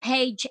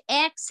page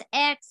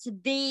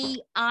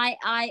XXVIII.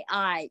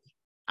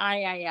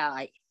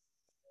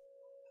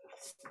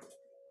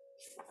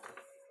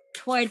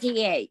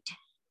 28.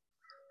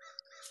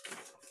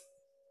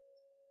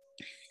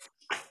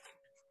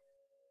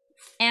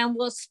 And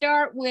we'll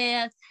start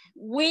with,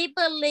 we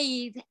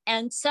believe,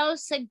 and so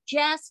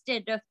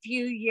suggested a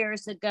few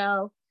years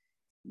ago,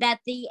 that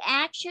the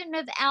action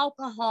of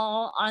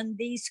alcohol on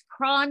these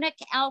chronic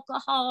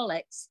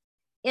alcoholics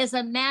is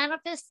a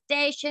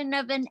manifestation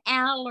of an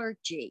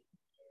allergy,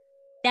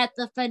 that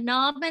the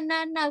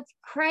phenomenon of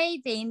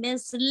craving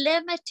is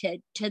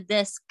limited to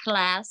this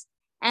class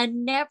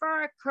and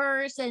never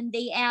occurs in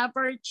the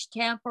average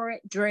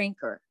temperate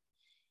drinker.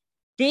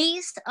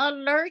 These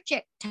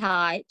allergic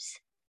types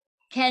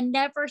can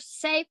never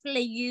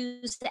safely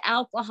use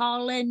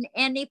alcohol in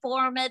any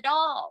form at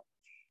all.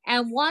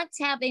 And once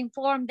having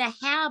formed the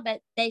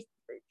habit, they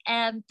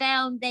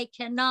found they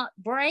cannot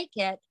break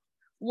it.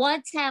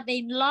 Once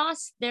having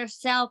lost their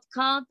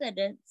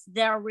self-confidence,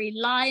 their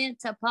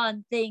reliance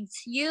upon things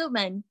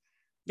human,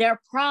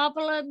 their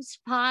problems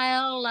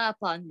pile up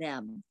on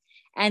them,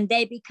 and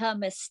they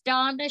become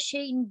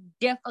astonishing,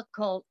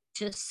 difficult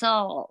to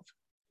solve.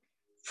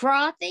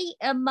 Frothy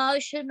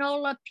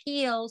emotional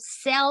appeal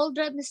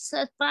seldom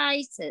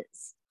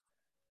suffices.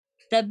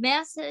 The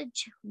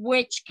message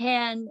which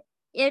can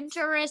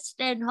interest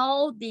and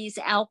hold these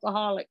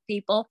alcoholic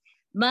people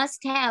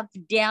must have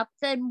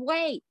depth and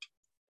weight.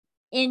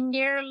 In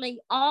nearly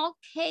all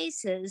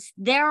cases,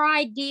 their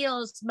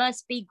ideals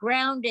must be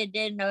grounded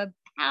in a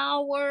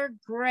power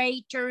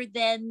greater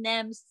than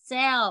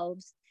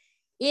themselves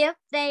if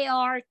they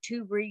are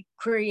to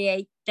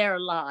recreate their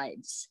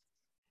lives.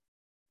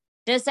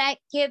 Does that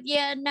give you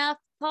enough,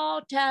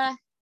 Paul, to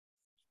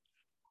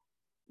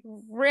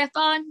riff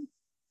on?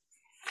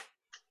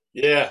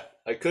 Yeah,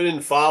 I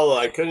couldn't follow.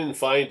 I couldn't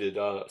find it.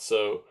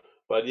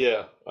 But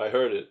yeah, I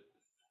heard it.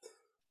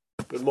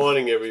 Good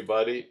morning,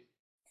 everybody.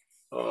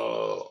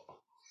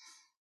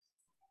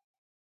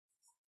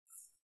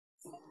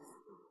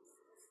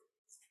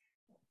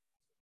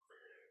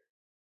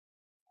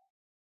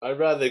 I'd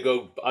rather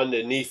go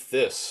underneath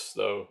this,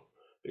 though,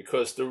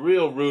 because the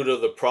real root of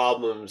the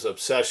problem is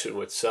obsession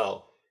with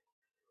self.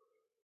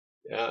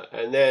 Yeah,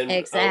 and then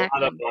Exactly.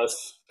 A lot of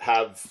us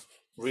have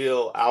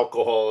real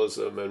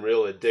alcoholism and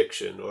real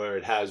addiction, or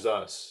it has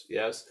us,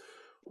 yes,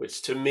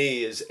 which to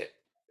me is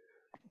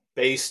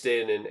based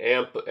in and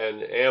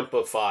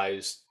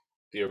amplifies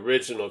the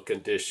original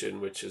condition,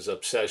 which is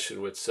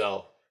obsession with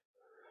self.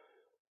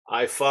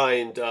 I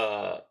find,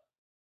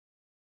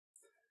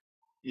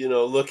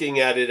 looking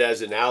at it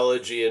as an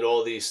allergy and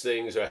all these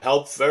things are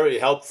very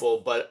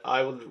helpful, but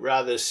I would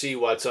rather see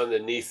what's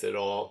underneath it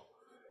all.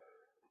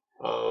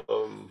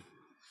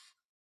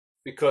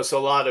 Because a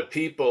lot of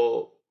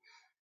people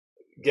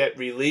get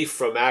relief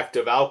from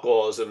active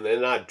alcoholism. They're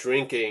not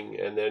drinking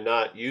and they're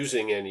not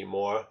using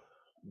anymore,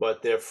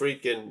 but they're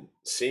freaking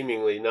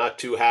seemingly not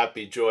too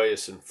happy,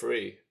 joyous, and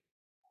free.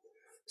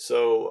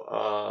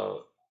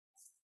 So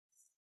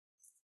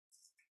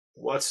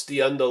what's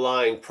the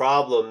underlying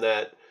problem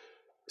that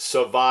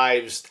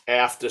survives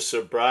after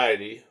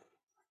sobriety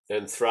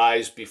and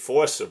thrives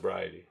before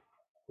sobriety?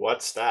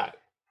 What's that?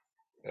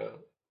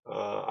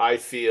 I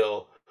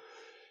feel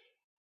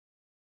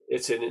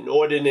it's an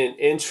inordinate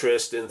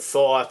interest in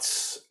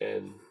thoughts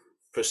and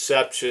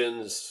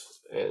perceptions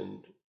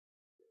and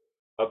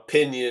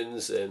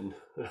opinions and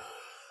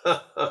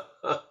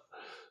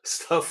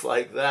stuff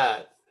like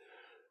that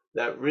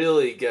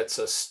really gets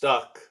us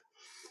stuck.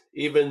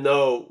 Even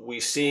though we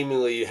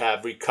seemingly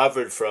have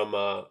recovered from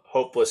a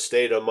hopeless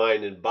state of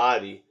mind and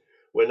body,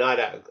 we're not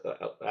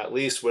at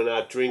least we're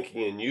not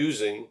drinking and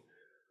using,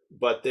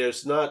 but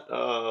there's not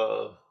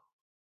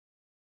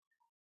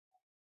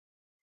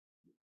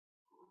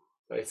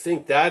I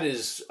think that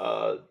is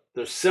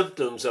the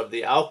symptoms of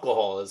the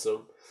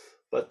alcoholism,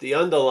 but the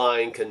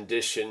underlying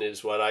condition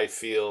is what I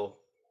feel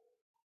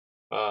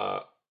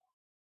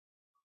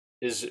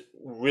is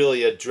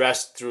really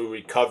addressed through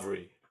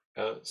recovery.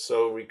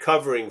 So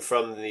recovering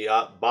from the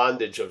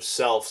bondage of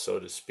self, so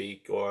to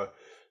speak, or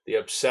the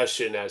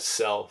obsession as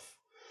self,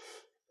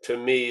 to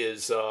me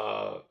is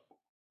the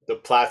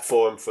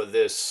platform for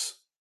this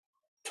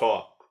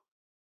talk.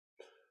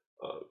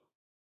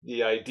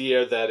 The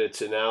idea that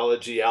it's an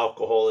allergy,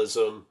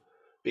 alcoholism,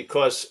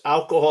 because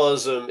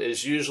alcoholism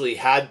is usually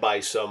had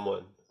by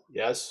someone,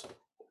 yes,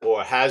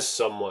 or has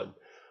someone.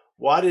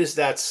 What is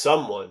that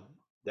someone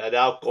that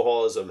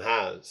alcoholism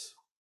has?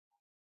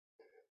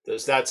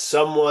 Does that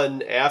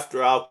someone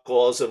after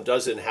alcoholism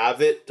doesn't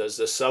have it? Does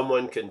the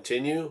someone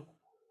continue?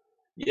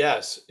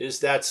 Yes. Is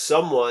that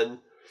someone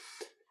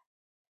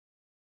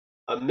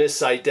a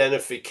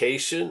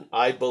misidentification?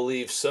 I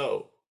believe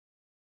so.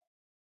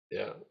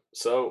 Yeah.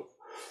 So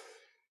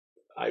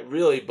I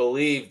really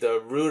believe the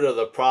root of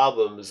the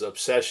problem is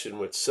obsession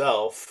with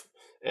self,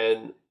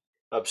 and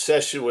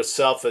obsession with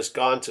self has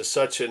gone to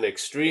such an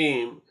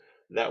extreme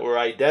that we're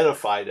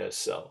identified as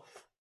self.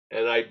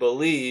 And I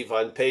believe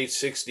on page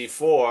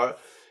 64,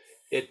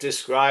 it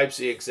describes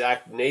the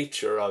exact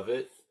nature of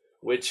it,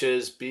 which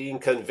is being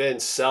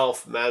convinced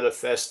self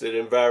manifested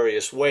in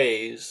various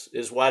ways,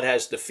 is what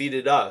has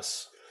defeated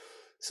us.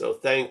 So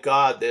thank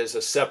God there's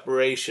a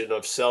separation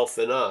of self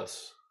and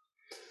us.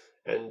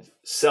 And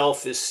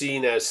self is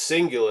seen as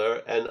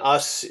singular and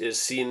us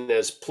is seen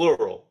as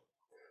plural.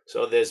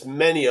 So there's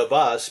many of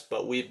us,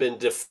 but we've been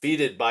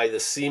defeated by the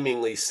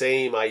seemingly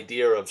same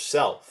idea of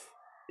self.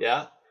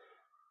 Yeah?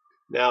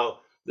 Now,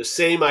 the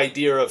same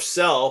idea of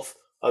self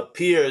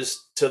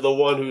appears to the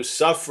one who's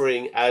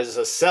suffering as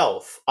a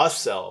self,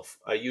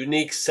 a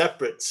unique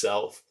separate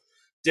self,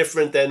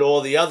 different than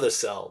all the other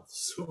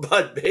selves.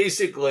 But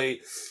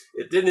basically,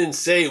 it didn't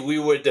say we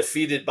were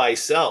defeated by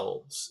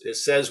selves. It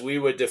says we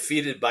were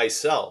defeated by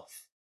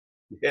self.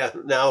 Yeah.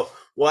 Now,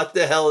 what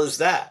the hell is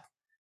that?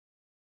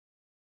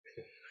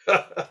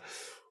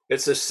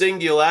 It's a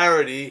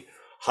singularity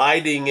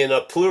hiding in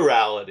a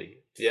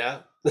plurality. Yeah.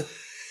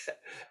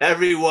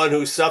 Everyone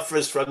who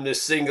suffers from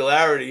this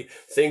singularity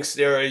thinks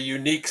they're a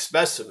unique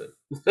specimen,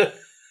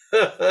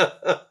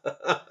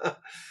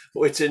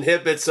 which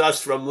inhibits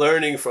us from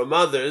learning from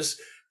others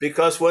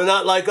because we're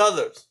not like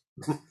others.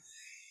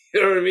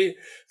 You know what I mean?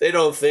 They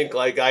don't think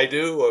like I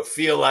do or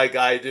feel like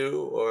I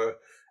do or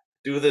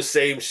do the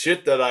same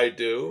shit that I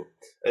do.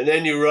 And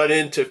then you run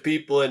into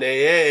people in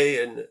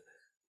AA and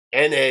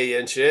NA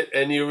and shit,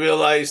 and you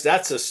realize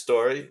that's a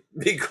story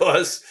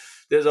because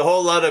there's a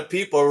whole lot of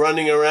people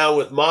running around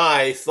with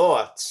my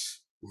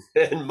thoughts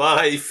and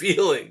my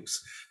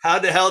feelings. How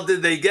the hell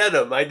did they get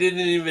them? I didn't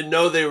even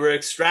know they were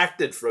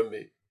extracted from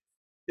me.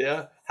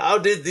 Yeah. How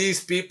did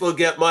these people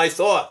get my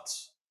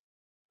thoughts?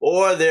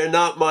 Or they're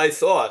not my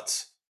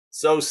thoughts.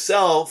 So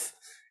self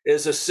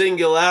is a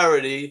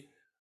singularity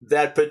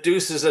that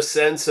produces a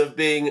sense of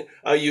being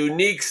a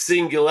unique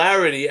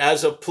singularity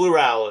as a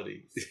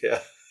plurality.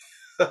 Yeah.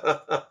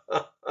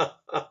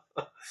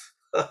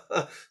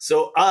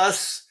 So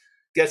us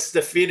gets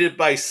defeated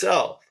by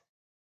self.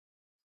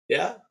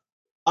 Yeah.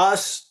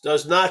 Us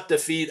does not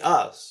defeat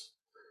us.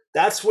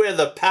 That's where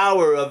the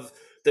power of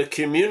the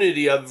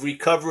community of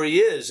recovery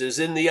is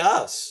in the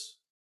us.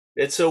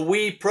 It's a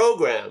we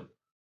program.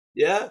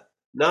 Yeah.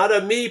 Not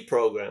a me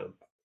program.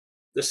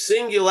 The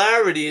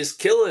singularity is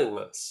killing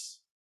us.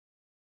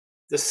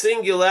 The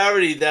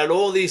singularity that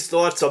all these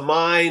thoughts are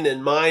mine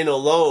and mine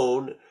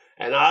alone,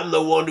 and I'm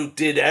the one who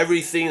did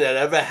everything that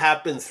ever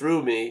happened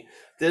through me.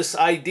 This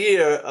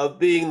idea of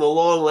being the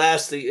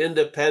long-lasting,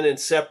 independent,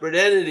 separate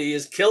entity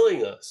is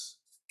killing us,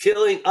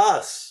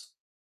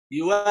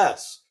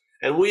 U.S.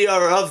 And we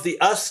are of the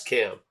us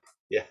camp.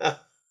 Yeah.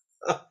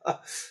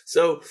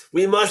 So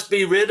we must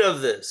be rid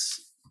of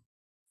this.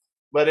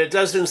 But it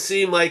doesn't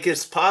seem like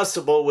it's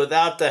possible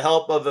without the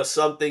help of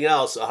something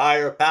else, a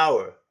higher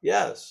power.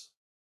 Yes.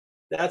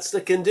 That's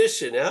the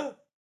condition, yeah?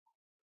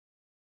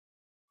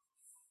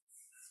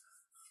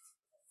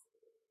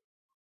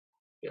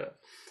 Yeah.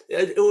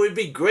 It would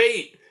be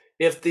great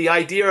if the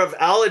idea of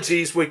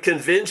allergies would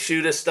convince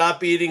you to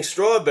stop eating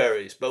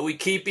strawberries, but we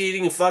keep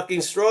eating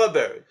fucking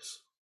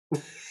strawberries.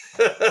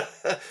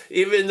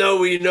 Even though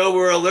we know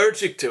we're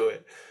allergic to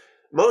it.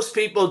 Most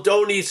people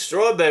don't eat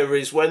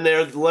strawberries when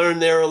they learn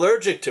they're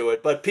allergic to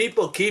it, but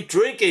people keep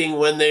drinking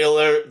when they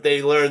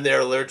learn they're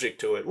allergic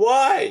to it.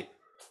 Why?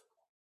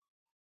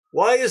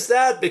 Why is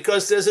that?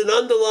 Because there's an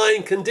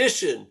underlying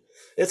condition.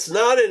 It's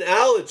not an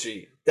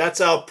allergy.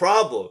 That's our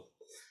problem.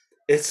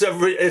 It's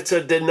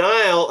a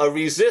denial, a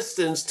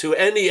resistance to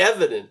any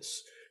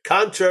evidence,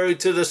 contrary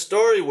to the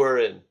story we're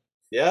in.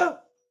 Yeah?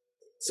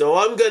 So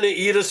I'm going to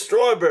eat a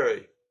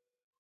strawberry.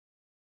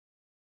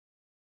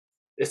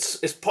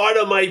 It's part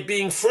of my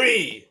being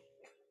free.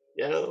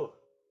 You know?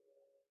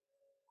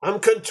 I'm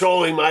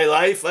controlling my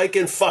life. I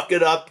can fuck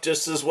it up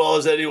just as well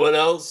as anyone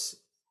else.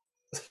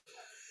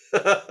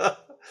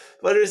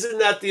 But isn't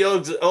that the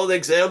old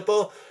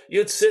example?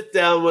 You'd sit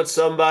down with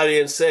somebody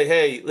and say,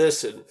 hey,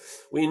 listen,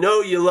 we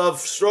know you love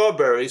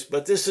strawberries,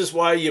 but this is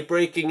why you're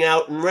breaking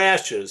out in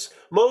rashes.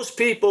 Most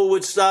people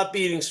would stop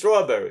eating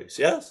strawberries,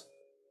 yes?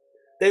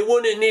 They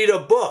wouldn't need a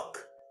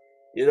book,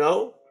 you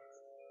know?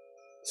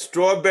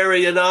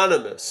 Strawberry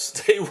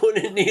Anonymous. They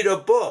wouldn't need a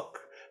book.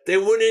 They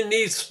wouldn't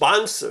need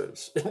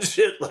sponsors and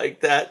shit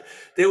like that.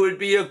 There would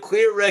be a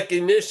clear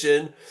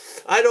recognition.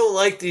 I don't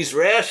like these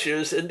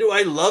rashes, and do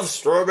I love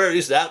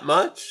strawberries that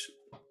much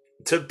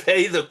to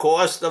pay the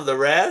cost of the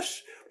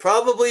rash?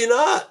 Probably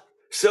not.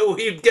 So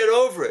we'd get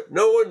over it.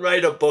 No one would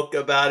write a book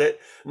about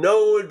it.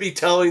 No one would be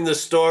telling the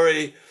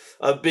story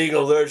of being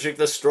allergic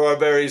to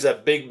strawberries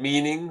at big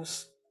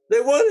meetings.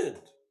 They wouldn't.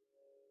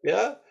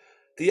 Yeah?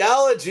 The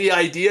allergy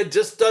idea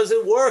just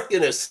doesn't work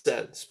in a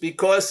sense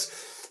because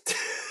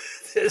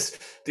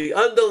the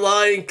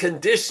underlying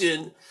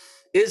condition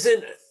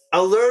isn't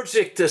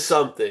allergic to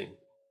something.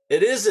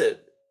 It isn't.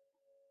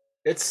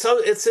 It's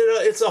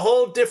a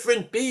whole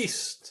different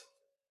beast.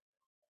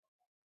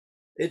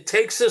 It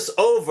takes us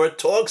over,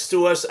 talks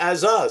to us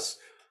as us.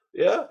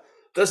 Yeah?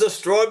 Does a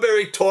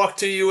strawberry talk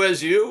to you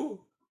as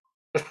you?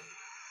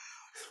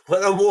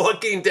 When I'm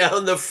walking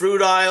down the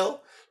fruit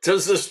aisle,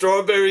 does the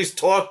strawberries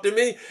talk to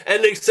me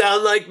and they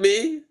sound like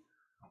me?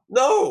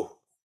 No.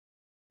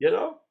 You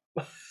know?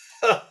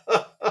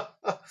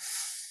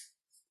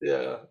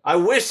 Yeah. I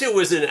wish it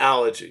was an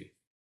allergy.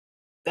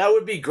 That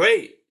would be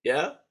great.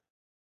 Yeah.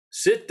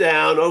 Sit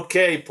down.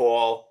 Okay,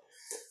 Paul.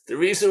 The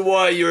reason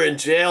why you're in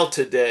jail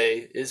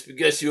today is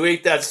because you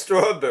ate that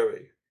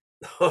strawberry.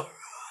 All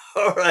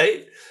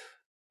right.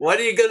 What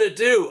are you going to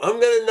do? I'm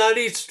going to not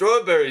eat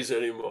strawberries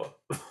anymore.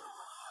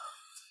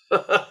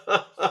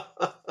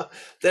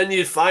 Then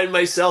you'd find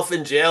myself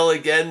in jail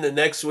again the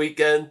next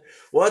weekend.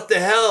 What the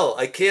hell?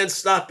 I can't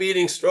stop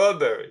eating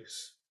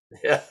strawberries.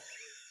 Yeah.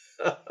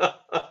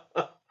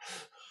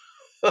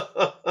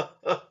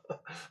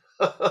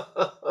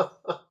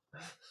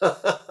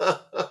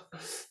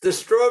 The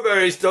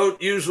strawberries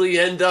don't usually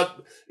end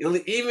up,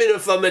 even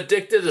if I'm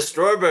addicted to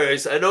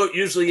strawberries, I don't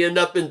usually end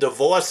up in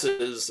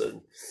divorces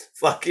and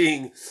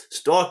fucking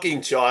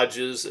stalking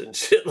charges and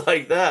shit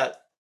like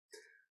that.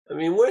 I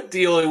mean, we're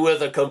dealing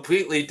with a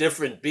completely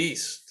different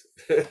beast.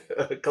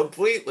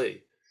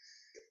 Completely.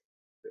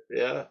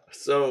 Yeah.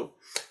 So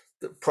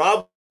the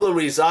problem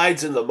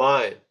resides in the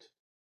mind.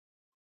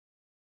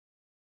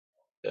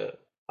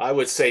 I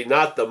would say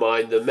not the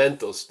mind, the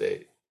mental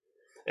state.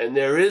 And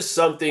there is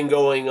something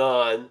going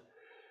on,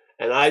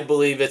 and I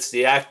believe it's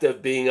the act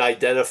of being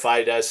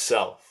identified as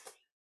self.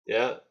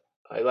 Yeah,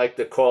 I like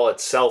to call it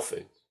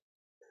selfing.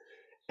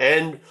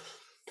 And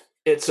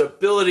its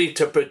ability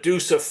to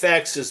produce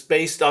effects is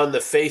based on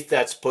the faith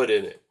that's put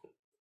in it.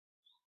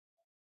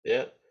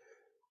 Yeah.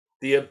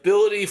 The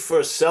ability for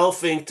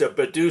selfing to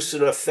produce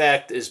an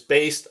effect is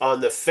based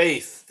on the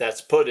faith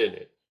that's put in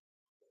it.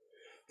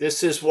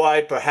 This is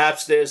why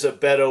perhaps there's a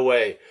better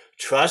way.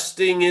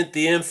 Trusting in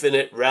the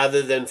infinite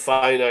rather than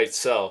finite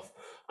self.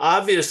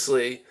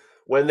 Obviously,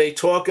 when they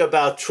talk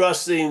about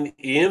trusting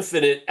the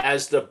infinite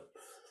as the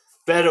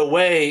better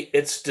way,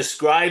 it's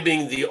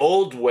describing the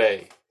old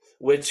way,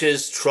 which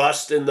is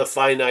trust in the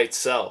finite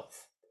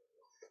self.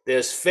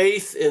 There's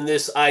faith in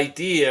this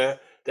idea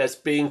that's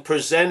being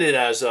presented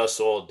as us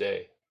all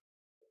day.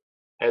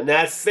 And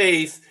that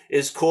faith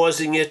is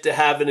causing it to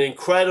have an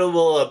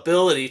incredible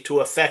ability to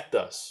affect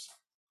us,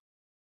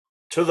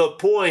 to the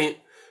point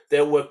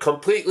that we're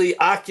completely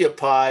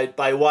occupied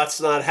by what's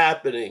not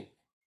happening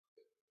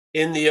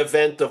in the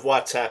event of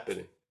what's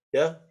happening.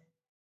 Yeah?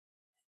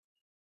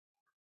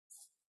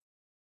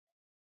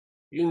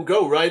 You can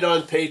go right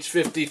on page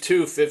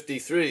 52,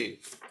 53,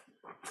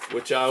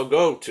 which I'll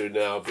go to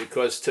now,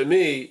 because to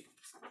me,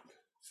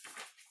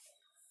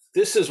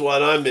 this is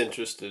what I'm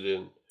interested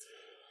in.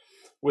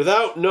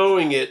 Without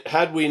knowing it,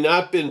 had we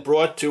not been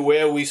brought to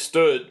where we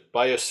stood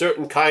by a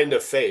certain kind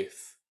of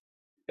faith.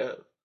 Yeah.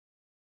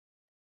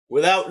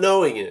 Without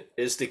knowing it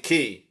is the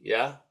key,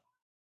 yeah?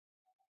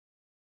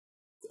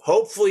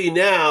 Hopefully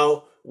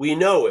now we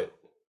know it.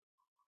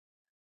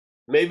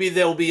 Maybe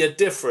there'll be a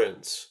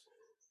difference.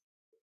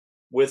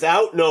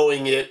 Without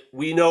knowing it,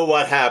 we know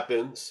what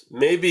happens.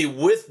 Maybe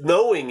with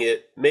knowing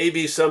it,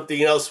 maybe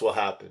something else will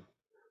happen.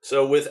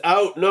 So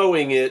without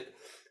knowing it,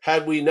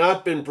 had we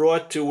not been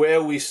brought to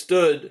where we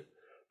stood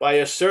by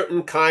a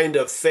certain kind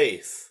of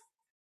faith.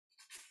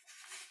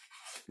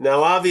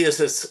 Now,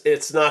 obviously,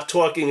 it's not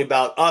talking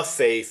about a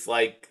faith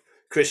like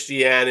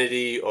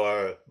Christianity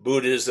or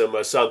Buddhism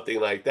or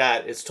something like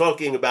that. It's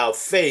talking about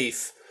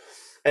faith,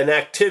 an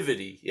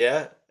activity,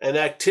 yeah? An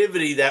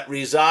activity that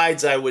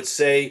resides, I would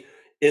say,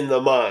 in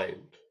the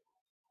mind.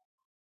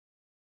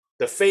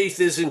 The faith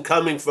isn't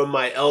coming from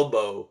my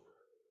elbow,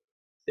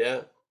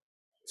 yeah?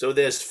 So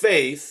there's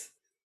faith,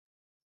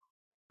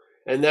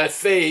 and that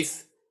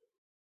faith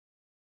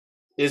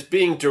is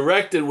being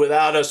directed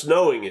without us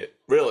knowing it,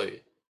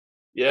 really,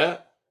 yeah?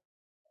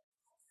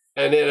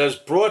 And it has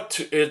brought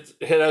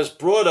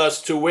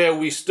us to where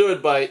we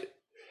stood by,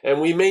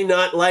 and we may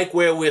not like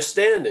where we're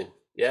standing,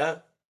 yeah?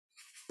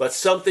 But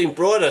something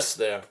brought us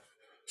there.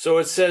 So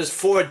it says,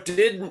 for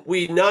didn't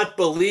we not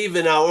believe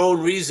in our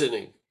own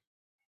reasoning?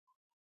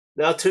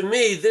 Now, to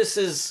me, this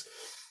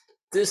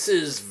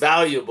is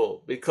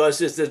valuable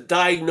because it's a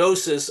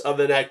diagnosis of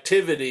an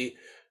activity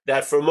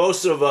that for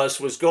most of us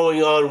was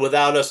going on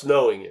without us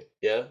knowing it,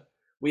 yeah?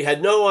 We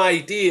had no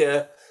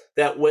idea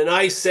that when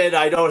I said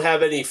I don't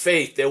have any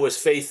faith, there was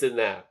faith in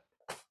that.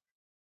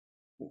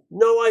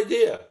 No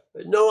idea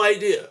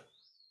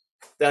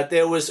that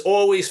there was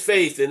always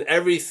faith in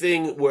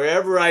everything.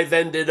 Wherever I've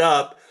ended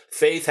up,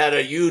 faith had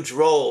a huge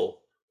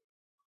role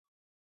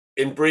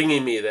in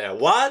bringing me there.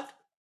 What?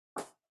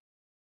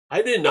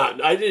 I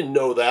didn't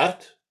know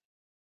that.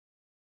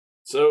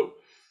 So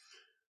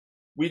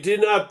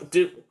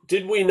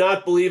did we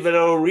not believe in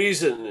our own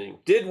reasoning?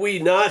 Did we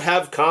not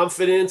have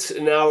confidence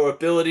in our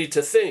ability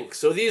to think?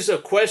 So these are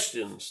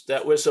questions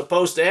that we're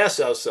supposed to ask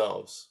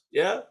ourselves,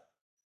 yeah?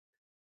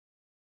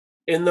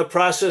 In the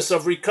process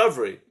of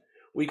recovery.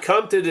 We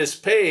come to this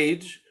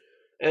page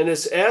and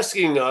it's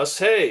asking us,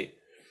 hey,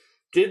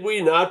 did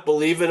we not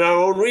believe in our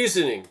own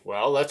reasoning?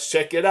 Well, let's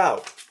check it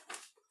out.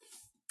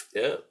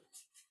 Yeah.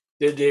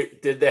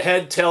 Did the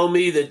head tell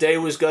me the day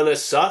was going to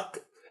suck?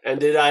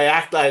 And did I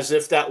act as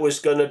if that was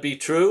going to be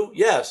true?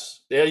 Yes.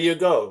 There you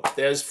go.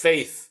 There's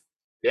faith.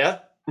 Yeah?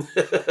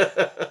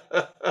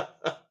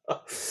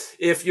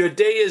 if your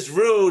day is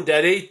ruined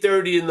at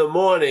 8:30 in the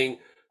morning,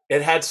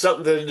 it had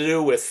something to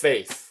do with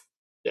faith.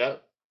 Yeah.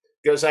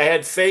 Because I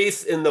had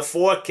faith in the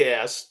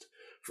forecast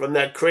from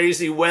that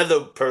crazy weather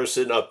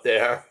person up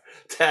there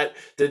that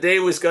the day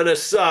was going to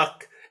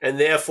suck, and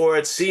therefore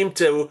it seemed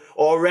to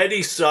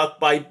already suck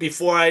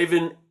before I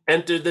even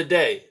entered the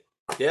day.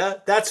 Yeah,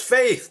 that's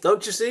faith.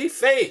 Don't you see?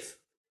 Faith.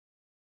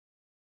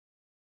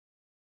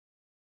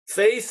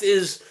 Faith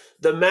is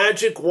the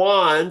magic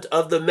wand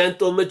of the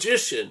mental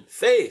magician.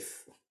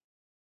 Faith.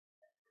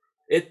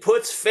 It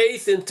puts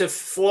faith into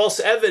false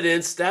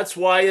evidence. That's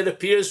why it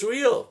appears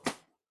real.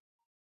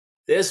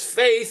 There's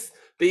faith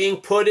being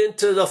put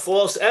into the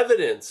false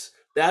evidence.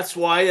 That's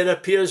why it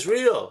appears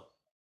real.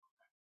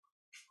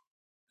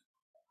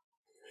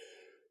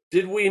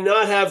 Did we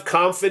not have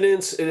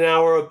confidence in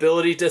our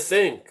ability to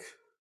think?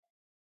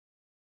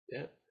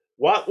 Yeah.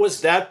 What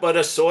was that but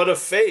a sort of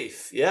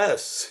faith?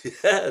 Yes,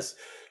 yes.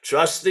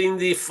 Trusting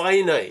the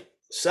finite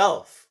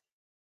self.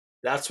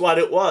 That's what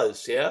it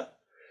was, yeah?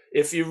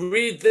 If you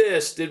read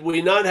this, did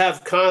we not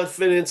have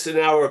confidence in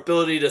our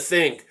ability to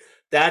think?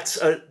 That's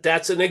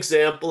an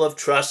example of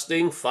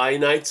trusting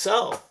finite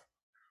self.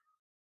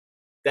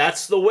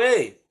 That's the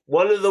way,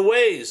 one of the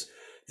ways.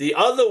 The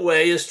other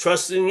way is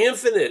trusting the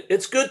infinite.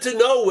 It's good to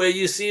know where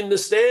you seem to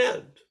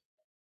stand.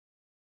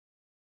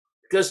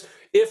 Because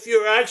if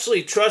you're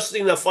actually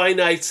trusting the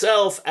finite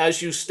self,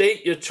 as you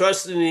state you're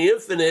trusting the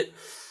infinite,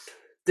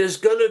 there's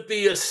going to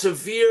be a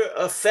severe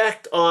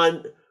effect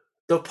on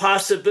the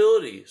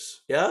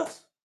possibilities, yeah?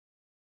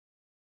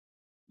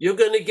 You're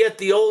going to get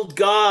the old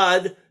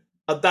God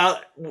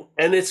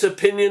and its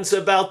opinions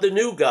about the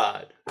new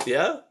God,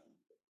 yeah?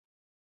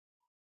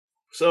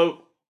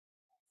 So,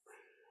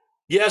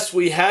 yes,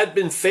 we had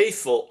been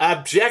faithful,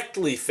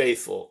 abjectly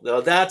faithful. Now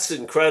that's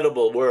an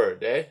incredible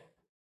word, eh?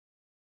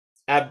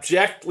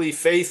 Abjectly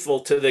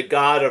faithful to the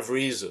God of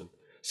reason.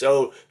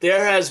 So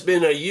there has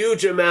been a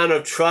huge amount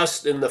of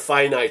trust in the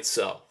finite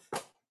self.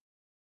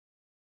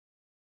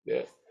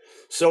 Yeah.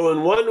 So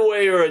in one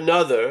way or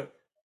another,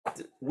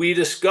 we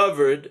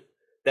discovered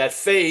that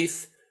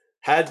faith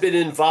had been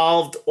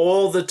involved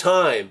all the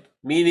time,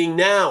 meaning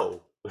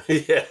now.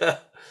 Yeah.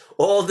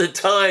 All the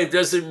time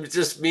doesn't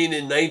just mean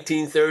in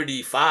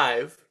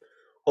 1935.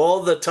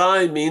 All the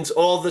time means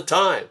all the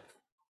time.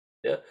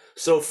 Yeah.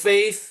 So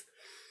faith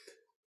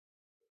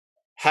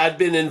had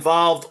been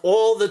involved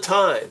all the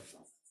time.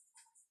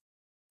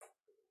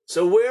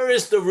 So where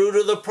is the root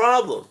of the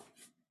problem?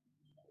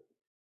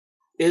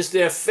 Is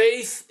there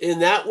faith in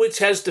that which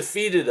has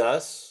defeated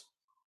us?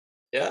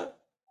 Yeah.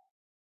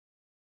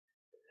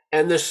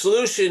 And the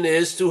solution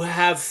is to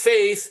have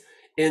faith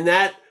in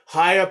that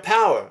higher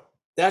power.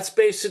 That's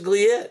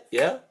basically it,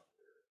 yeah?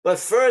 But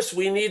first,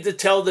 we need to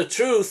tell the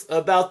truth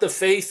about the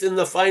faith in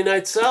the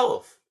finite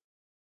self.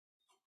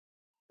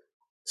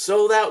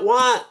 So that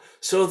what?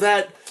 So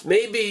that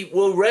maybe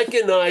we'll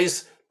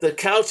recognize the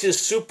couch is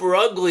super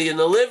ugly in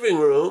the living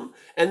room,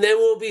 and then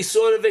we'll be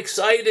sort of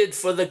excited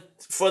for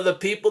the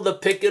people to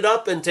pick it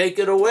up and take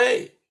it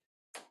away.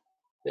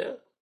 Yeah.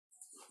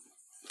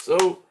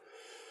 So,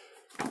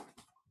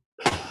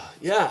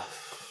 yeah.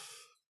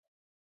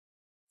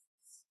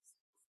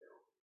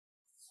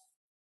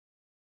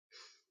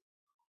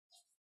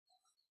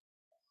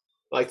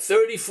 Like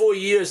 34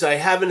 years, I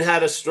haven't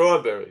had a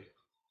strawberry.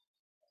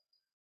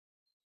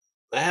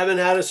 I haven't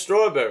had a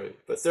strawberry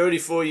for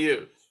 34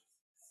 years.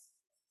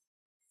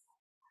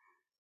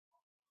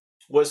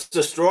 Was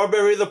the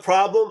strawberry the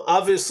problem?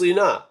 Obviously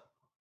not.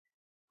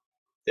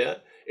 Yeah.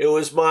 It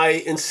was my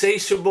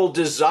insatiable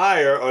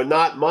desire, or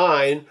not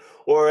mine,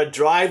 or a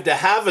drive to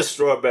have a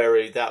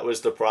strawberry that was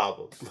the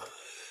problem.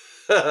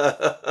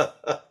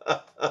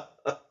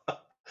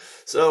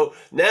 So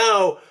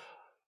now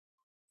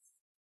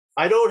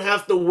I don't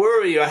have to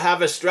worry or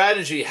have a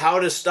strategy how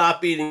to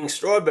stop eating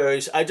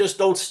strawberries. I just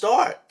don't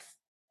start.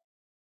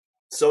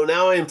 So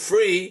now I'm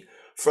free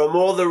from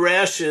all the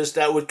rashes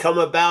that would come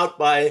about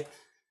by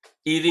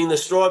eating the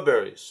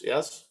strawberries,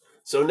 yes?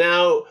 So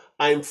now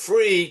I'm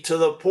free to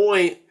the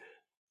point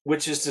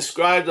which is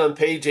described on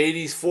page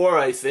 84,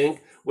 I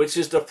think, which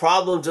is the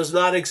problem does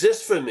not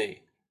exist for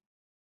me.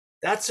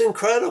 That's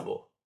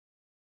incredible.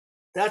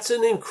 That's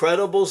an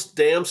incredible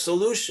damn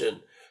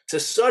solution to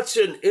such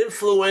an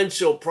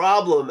influential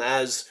problem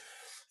as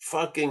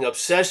fucking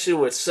obsession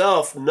with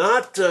self.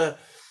 Not to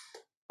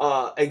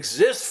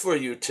exist for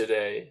you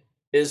today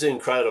is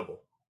incredible,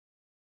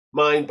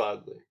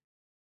 mind-boggling.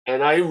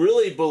 And I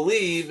really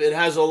believe it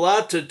has a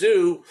lot to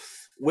do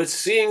with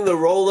seeing the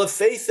role of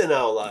faith in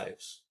our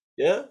lives.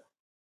 Yeah?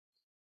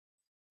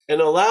 And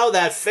allow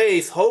that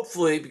faith,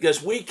 hopefully,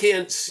 because we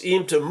can't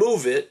seem to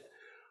move it,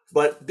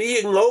 but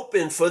being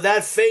open for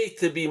that faith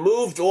to be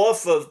moved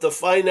off of the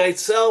finite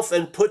self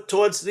and put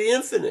towards the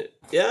infinite.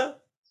 Yeah?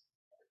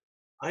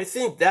 I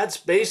think that's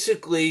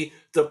basically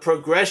the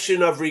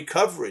progression of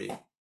recovery,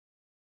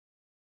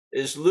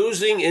 is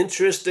losing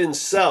interest in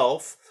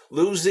self,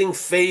 losing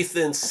faith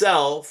in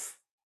self,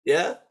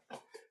 yeah?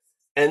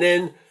 And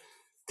then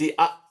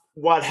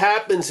what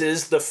happens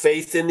is the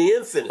faith in the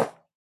infinite.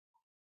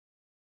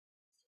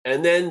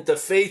 And then the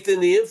faith in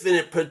the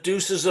infinite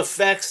produces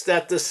effects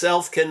that the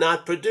self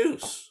cannot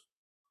produce.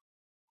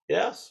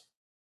 Yes?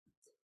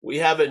 We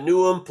have a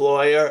new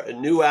employer, a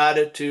new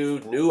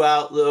attitude, new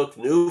outlook,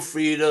 new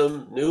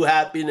freedom, new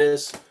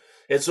happiness.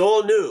 It's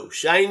all new,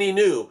 shiny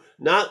new,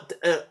 not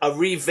a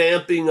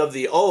revamping of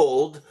the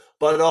old,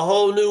 but a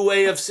whole new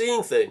way of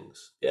seeing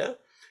things. Yeah?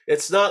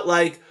 It's not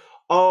like,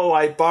 oh,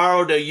 I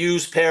borrowed a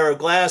used pair of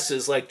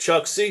glasses, like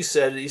Chuck C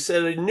said. He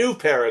said a new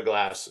pair of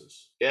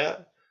glasses. Yeah?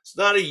 It's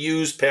not a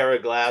used pair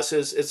of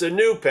glasses, it's a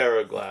new pair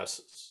of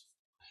glasses.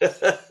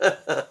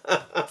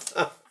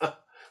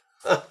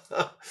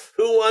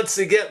 Who wants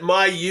to get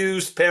my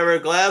used pair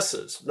of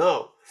glasses?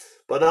 No.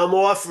 But I'm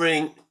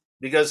offering,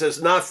 because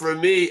it's not for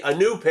me, a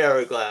new pair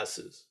of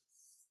glasses.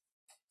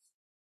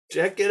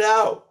 Check it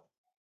out.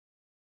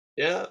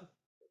 Yeah.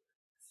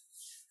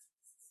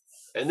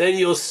 And then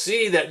you'll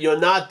see that you're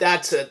not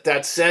that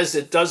says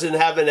it doesn't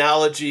have an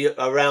allergy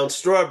around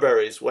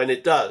strawberries when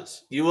it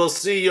does. You will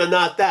see you're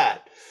not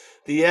that.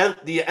 The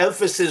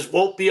emphasis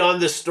won't be on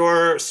the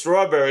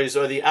strawberries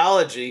or the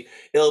allergy.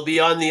 It'll be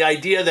on the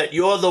idea that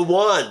you're the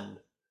one.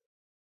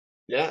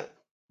 Yeah.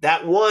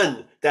 That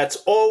one that's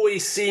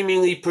always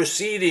seemingly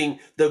preceding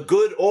the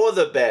good or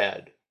the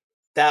bad.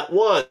 That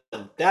one,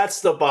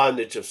 that's the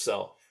bondage of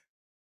self.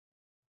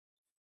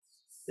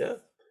 Yeah.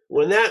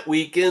 When that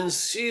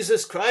weakens,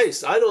 Jesus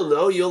Christ, I don't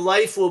know, your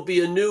life will be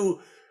a new,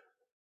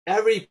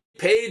 every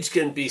page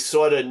can be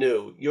sort of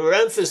new. Your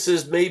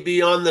emphasis may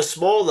be on the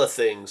smaller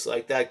things,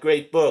 like that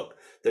great book,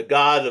 The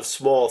God of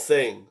Small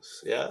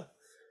Things. Yeah.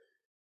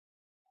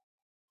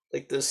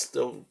 Like this,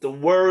 the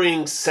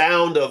whirring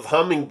sound of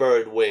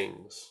hummingbird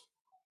wings.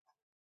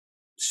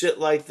 Shit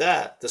like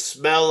that. The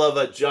smell of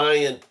a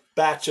giant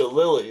batch of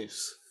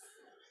lilies.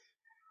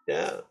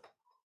 Yeah.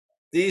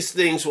 These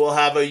things will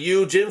have a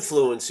huge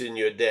influence in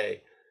your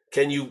day.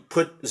 Can you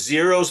put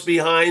zeros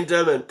behind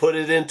them and put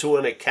it into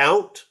an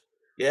account?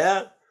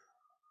 Yeah.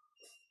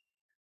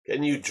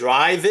 Can you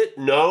drive it?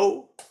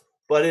 No.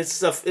 But it's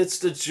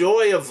the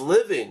joy of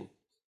living.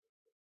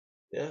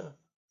 Yeah.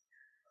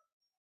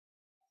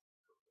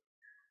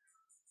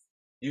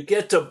 You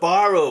get to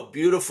borrow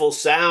beautiful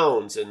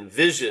sounds and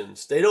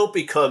visions. They don't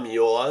become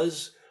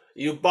yours.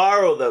 You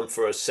borrow them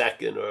for a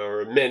second or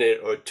a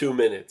minute or 2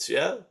 minutes,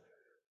 yeah?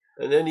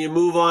 And then you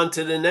move on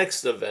to the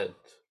next event.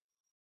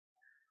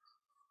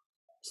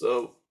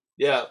 So,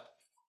 yeah.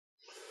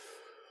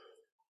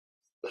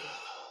 I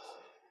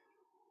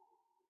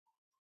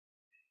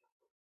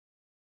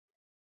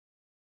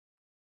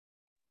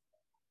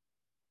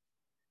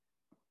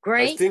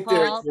Great, think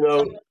there,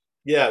 Paul.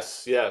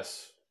 yes,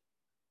 yes.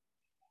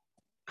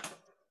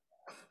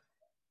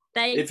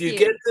 Thank If you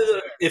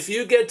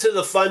you. get to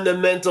the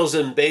fundamentals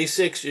and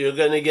basics, you're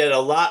going to get a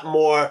lot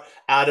more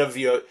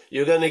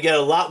you're going to get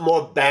a lot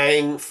more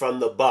bang from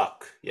the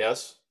buck.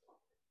 Yes.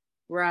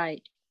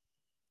 Right.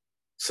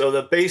 So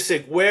the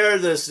basic, where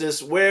does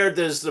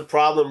the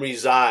problem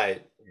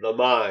reside? The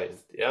mind.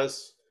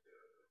 Yes.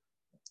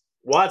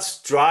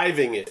 What's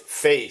driving it?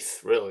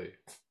 Faith, really.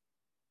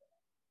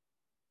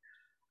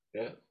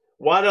 Yeah.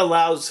 What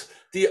allows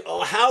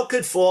how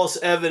could false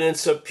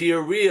evidence appear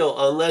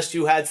real unless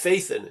you had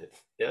faith in it?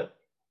 Yeah.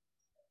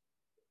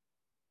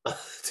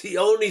 The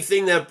only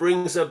thing that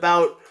brings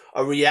about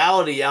a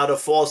reality out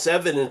of false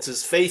evidence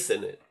is faith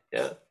in it.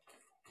 Yeah.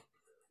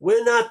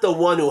 We're not the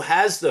one who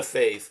has the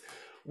faith.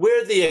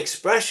 We're the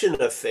expression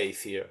of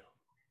faith here.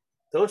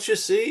 Don't you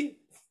see?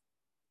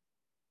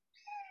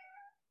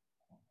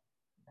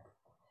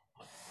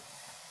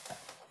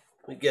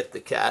 Let me get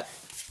the cat.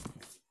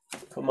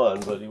 Come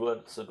on, buddy.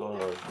 What's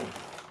going on?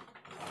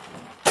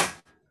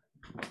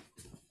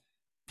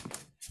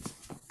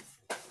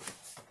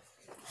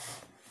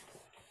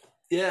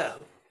 Yeah.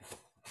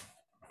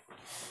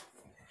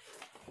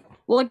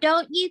 Well,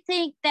 don't you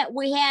think that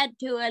we had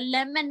to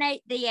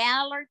eliminate the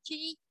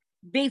allergy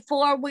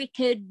before we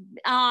could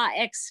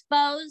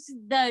expose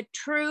the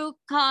true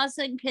cause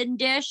and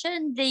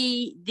condition,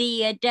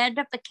 the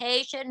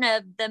identification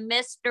of the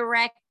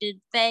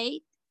misdirected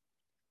faith?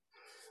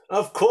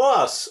 Of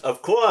course.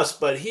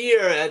 But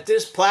here at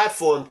this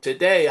platform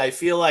today, I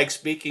feel like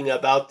speaking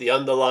about the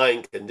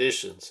underlying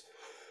conditions.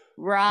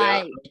 Now,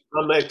 Right.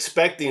 I'm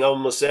expecting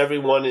almost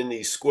everyone in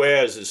these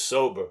squares is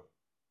sober.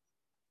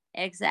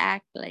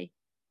 Exactly.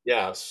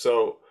 Yeah.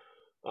 So,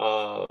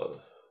 uh,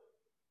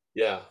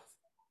 yeah.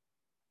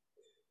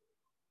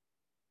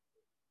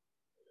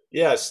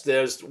 Yes,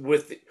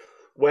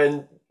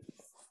 when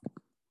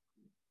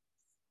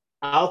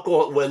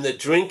when the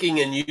drinking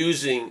and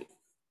using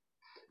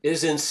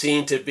isn't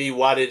seen to be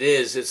what it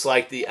is, it's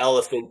like the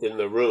elephant in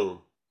the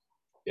room.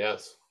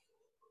 Yes.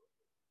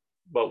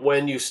 But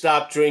when you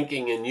stop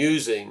drinking and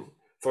using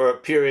for a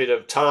period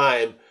of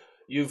time,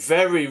 you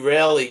very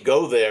rarely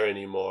go there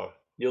anymore.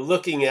 You're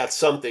looking at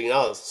something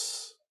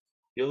else.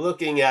 You're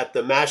looking at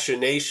the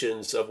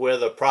machinations of where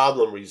the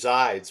problem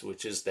resides,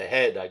 which is the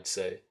head, I'd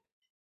say.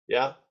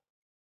 Yeah?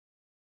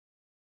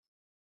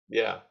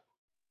 Yeah.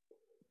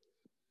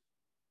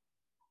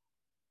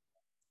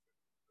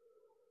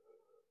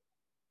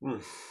 Hmm.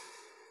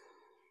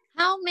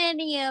 how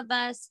many of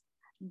us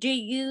do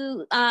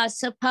you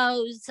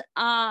suppose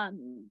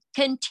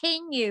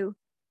continue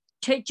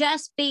to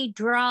just be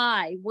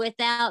dry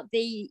without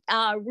the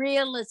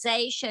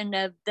realization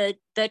of the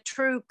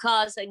true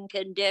cause and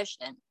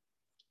condition?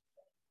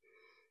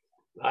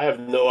 I have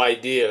no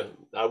idea.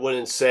 I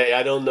wouldn't say,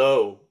 I don't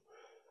know.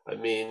 I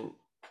mean,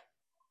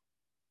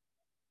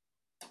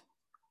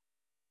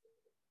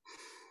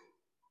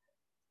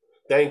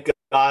 thank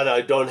God I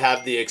don't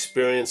have the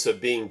experience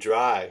of being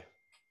dry.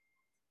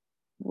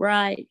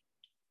 Right.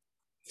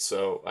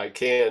 So I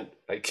can't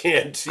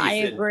I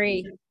even,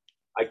 agree.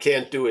 I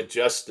can't do it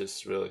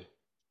justice, really.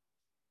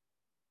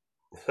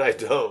 I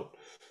don't.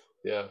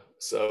 Yeah.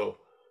 So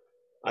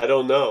I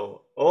don't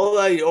know. All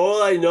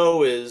I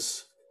know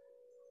is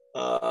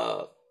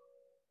uh,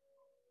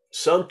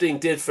 something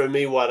did for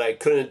me what I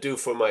couldn't do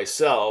for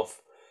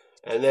myself,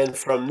 and then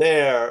from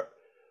there,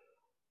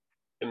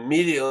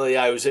 immediately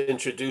I was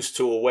introduced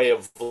to a way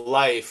of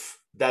life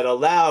that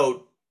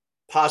allowed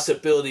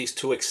possibilities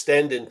to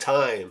extend in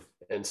time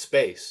and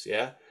space.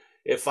 Yeah.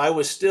 If I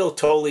was still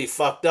totally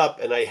fucked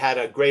up and I had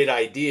a great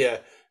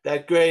idea,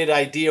 that great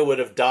idea would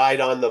have died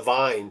on the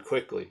vine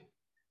quickly.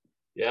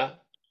 Yeah.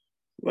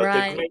 But the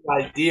Right. great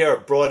idea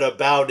brought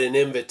about an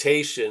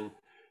invitation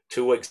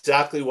to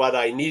exactly what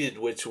I needed,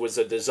 which was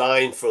a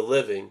design for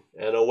living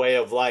and a way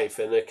of life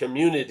and a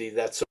community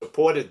that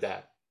supported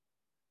that.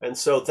 And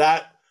so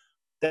that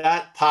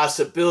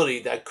possibility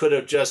that could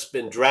have just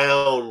been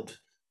drowned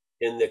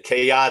in the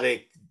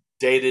chaotic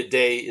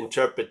day-to-day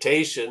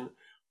interpretation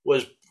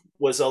was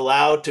was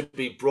allowed to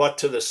be brought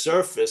to the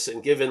surface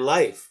and given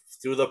life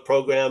through the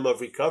program of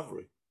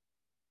recovery.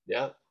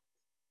 Yeah.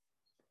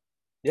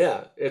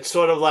 Yeah. It's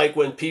sort of like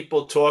when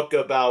people talk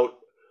about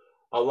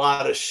a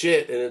lot of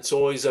shit and it's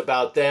always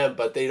about them,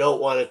 but they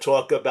don't want to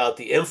talk about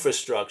the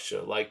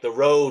infrastructure, like the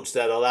roads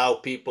that allow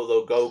people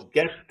to go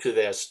get to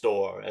their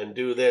store and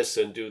do this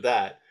and do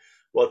that.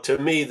 Well, to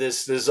me,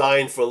 this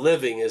design for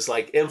living is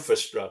like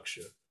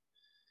infrastructure.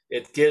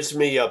 It gives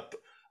me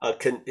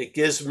it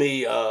gives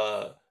me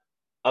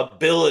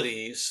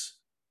abilities,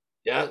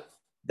 yeah,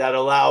 that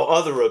allow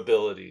other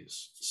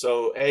abilities.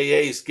 So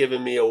AA's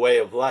given me a way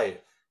of life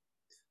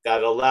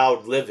that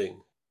allowed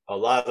living, a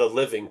lot of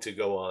living to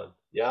go on.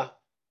 Yeah.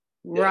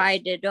 Yes.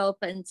 Right. It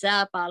opens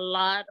up a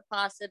lot of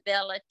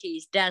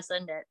possibilities,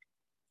 doesn't it?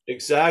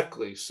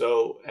 Exactly.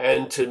 So,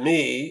 and to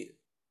me,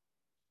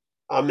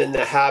 I'm in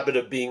the habit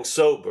of being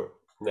sober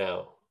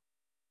now.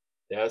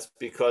 That's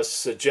because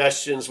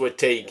suggestions were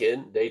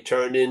taken, they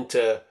turned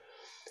into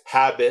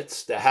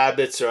habits. The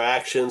habits are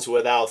actions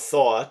without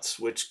thoughts,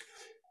 which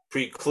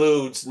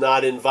precludes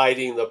not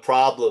inviting the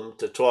problem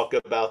to talk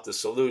about the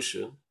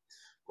solution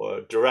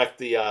or direct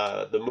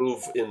the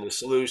move in the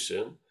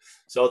solution.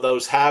 So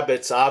those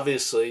habits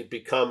obviously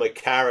become a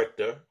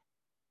character.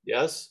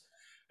 Yes.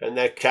 And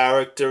that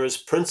character is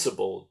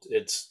principled.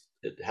 It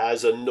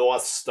has a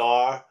North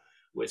Star,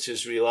 which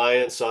is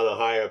reliance on a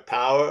higher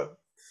power,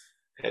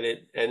 and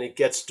it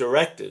gets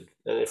directed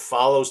and it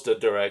follows the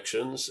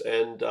directions.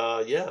 And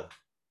yeah,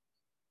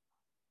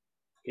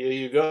 here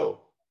you go.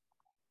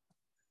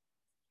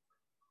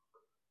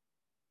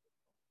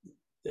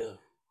 Yeah.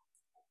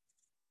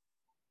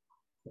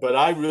 But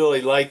I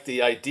really like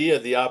the idea,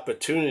 the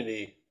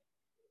opportunity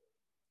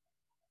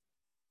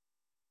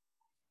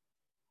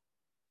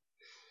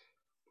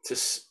to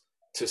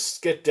to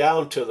get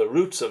down to the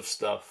roots of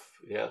stuff.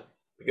 Yeah.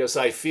 Because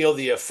I feel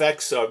the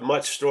effects are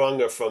much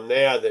stronger from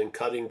there than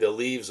cutting the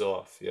leaves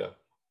off. Yeah.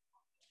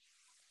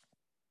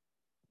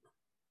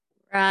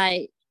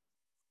 Right.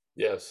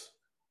 Yes.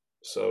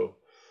 So,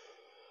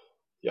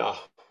 yeah.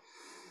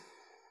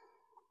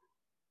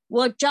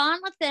 Well,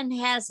 Jonathan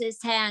has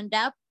his hand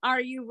up. Are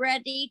you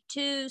ready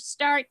to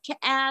start to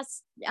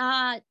ask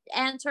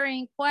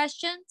answering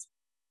questions?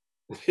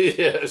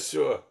 Yeah,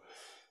 sure.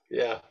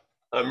 Yeah.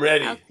 I'm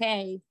ready.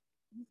 Okay.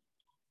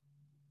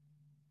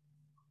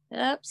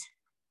 Oops.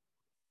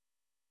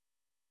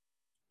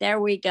 There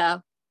we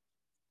go.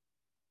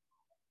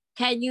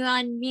 Can you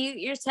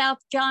unmute yourself,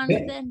 Hey,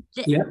 Jonathan?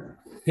 yeah.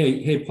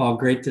 Hey, Paul.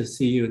 Great to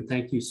see you, and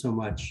thank you so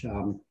much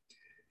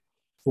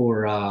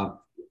for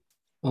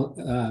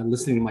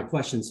listening to my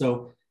question.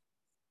 So,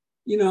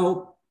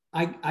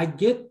 I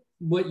get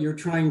what you're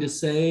trying to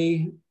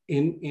say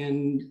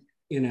in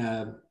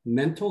a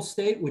mental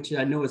state, which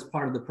I know is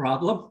part of the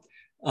problem,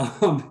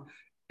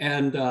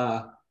 and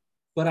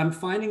but I'm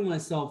finding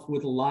myself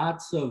with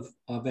lots of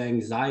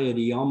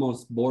anxiety,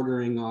 almost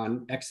bordering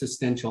on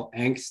existential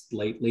angst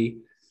lately.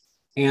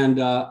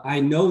 And I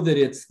know that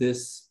it's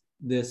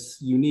this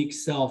unique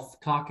self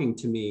talking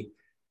to me,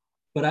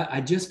 but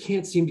I just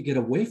can't seem to get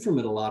away from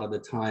it a lot of the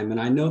time.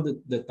 And I know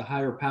that the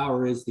higher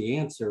power is the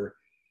answer.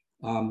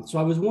 So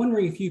I was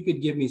wondering if you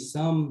could give me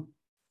some,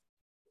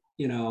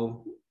 you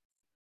know,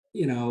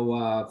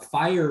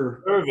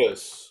 fire,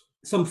 Service.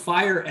 some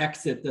fire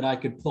exit that I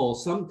could pull,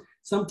 some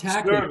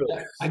tactic that I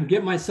Service. can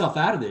get myself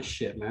out of this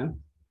shit, man.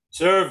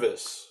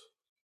 Service.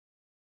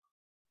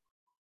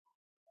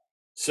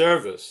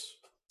 Service.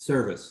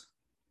 Service.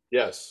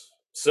 Yes.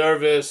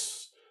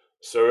 Service.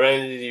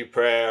 serenity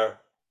prayer.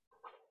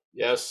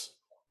 Yes.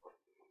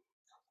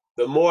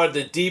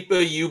 The deeper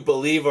you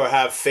believe or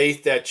have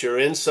faith that you're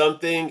in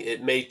something,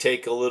 it may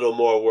take a little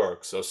more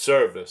work. So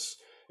service.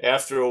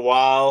 After a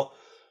while,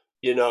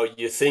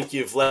 you think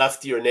you've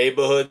left your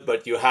neighborhood,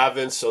 but you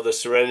haven't. So the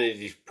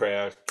serenity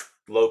prayer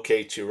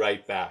locates you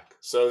right back.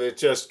 So it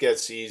just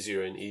gets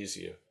easier and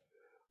easier.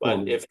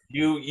 But if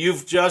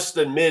you've just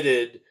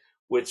admitted,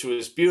 which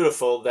was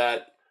beautiful,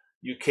 that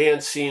you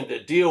can't seem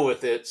to deal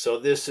with it. So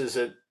this is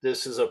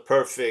a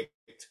perfect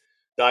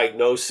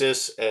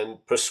diagnosis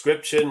and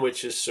prescription,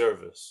 which is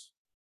service.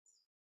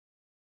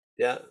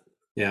 Yeah.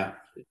 Yeah.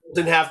 It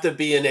doesn't have to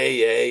be an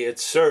AA,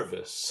 it's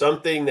service,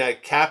 something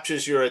that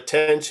captures your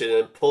attention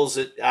and pulls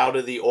it out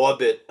of the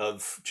orbit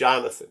of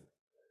Jonathan.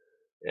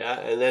 Yeah.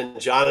 And then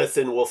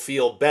Jonathan will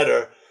feel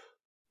better,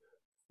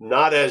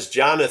 not as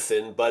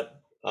Jonathan,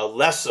 but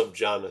less of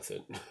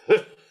Jonathan.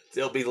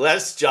 There'll be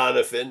less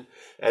Jonathan,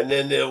 and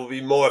then there will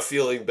be more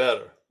feeling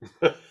better.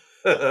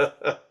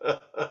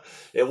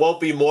 It won't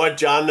be more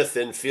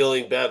Jonathan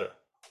feeling better.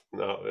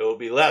 No, it will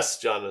be less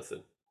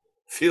Jonathan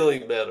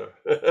feeling better.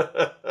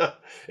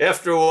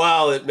 After a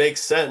while, it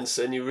makes sense,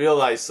 and you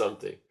realize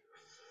something.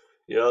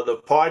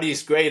 The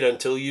party's great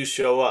until you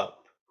show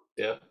up.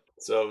 Yeah.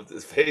 So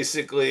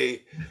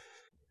basically,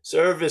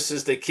 service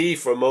is the key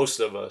for most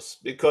of us,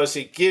 because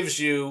it gives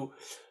you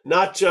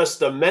not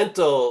just a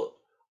mental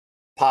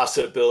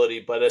possibility,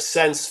 but a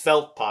sense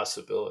felt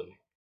possibility.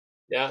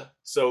 Yeah.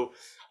 So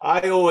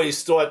I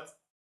always thought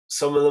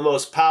some of the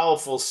most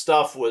powerful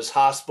stuff was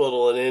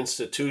hospital and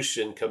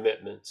institution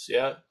commitments.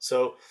 Yeah.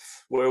 So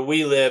where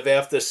we live,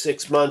 after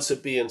 6 months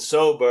of being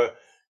sober,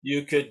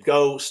 you could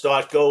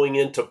start going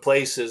into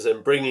places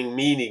and bringing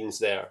meetings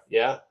there.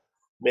 Yeah.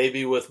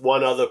 Maybe with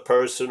one other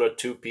person or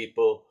two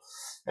people,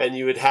 and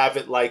you would have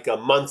it like a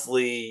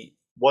monthly,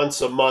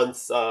 once a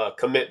month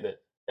commitment.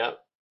 Yeah.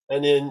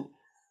 And then,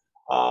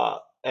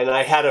 and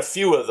I had a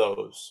few of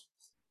those.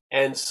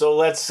 And so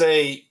let's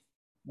say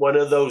one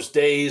of those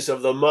days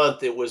of the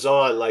month, it was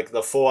on like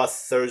the fourth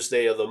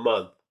Thursday of the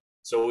month.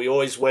 So we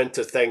always went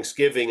to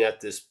Thanksgiving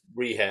at this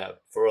rehab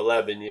for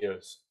 11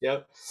 years.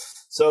 Yeah.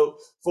 So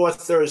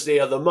fourth Thursday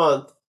of the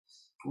month.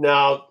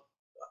 Now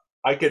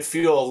I could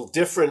feel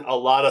different a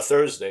lot of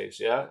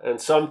Thursdays. Yeah.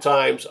 And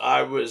sometimes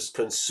I was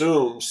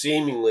consumed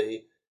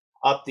seemingly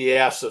up the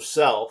ass of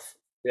self.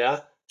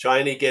 Yeah.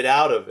 Trying to get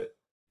out of it.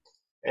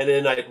 And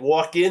then I'd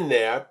walk in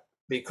there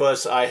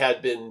because I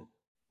had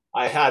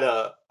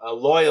a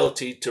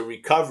loyalty to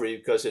recovery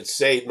because it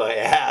saved my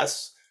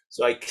ass.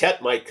 So I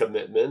kept my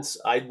commitments.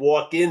 I'd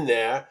walk in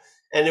there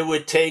and it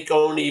would take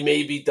only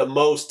maybe the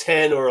most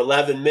 10 or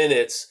 11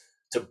 minutes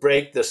to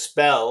break the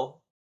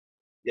spell.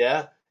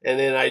 Yeah. And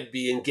then I'd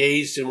be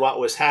engaged in what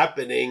was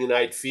happening, and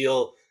I'd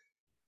feel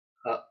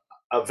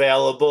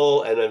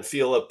available and then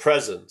feel a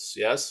presence.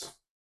 Yes.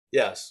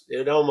 Yes.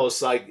 It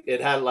almost like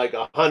it had like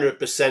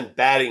 100%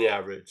 batting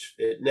average.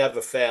 It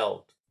never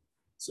failed.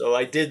 So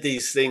I did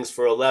these things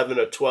for 11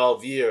 or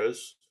 12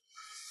 years.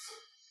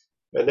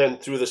 And then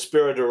through the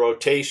spirit of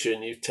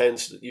rotation, you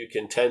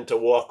can tend to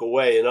walk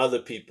away and other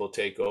people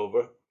take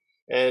over.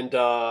 And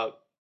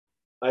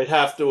I'd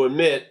have to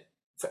admit,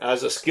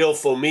 as a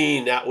skillful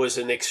mean, that was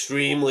an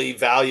extremely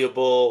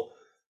valuable,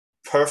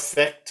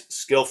 perfect,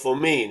 skillful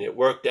mean. It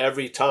worked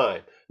every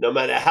time. No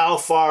matter how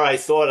far I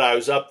thought I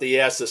was up the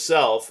ass of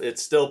self, it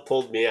still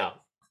pulled me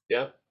out.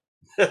 Yeah.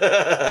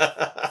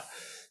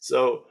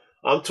 So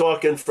I'm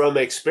talking from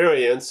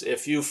experience.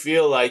 If you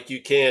feel like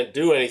you can't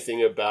do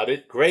anything about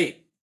it,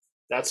 great.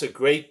 That's a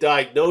great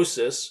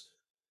diagnosis,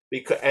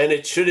 and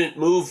it shouldn't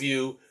move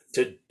you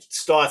to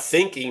start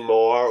thinking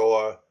more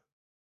or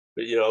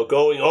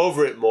going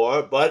over it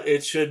more, but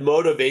it should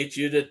motivate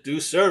you to do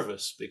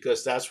service,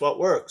 because that's what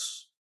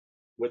works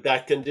with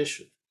that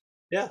condition.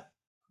 Yeah.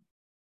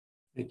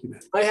 Thank you,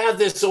 man. I have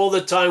this all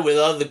the time with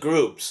other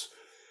groups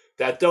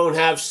that don't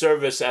have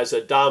service as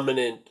a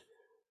dominant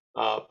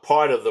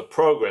part of the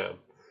program.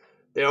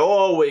 They're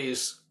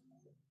always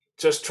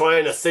just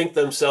trying to think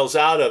themselves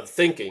out of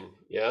thinking,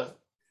 yeah,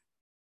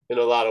 in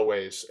a lot of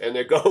ways. And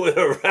they're going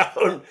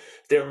around,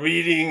 they're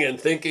reading and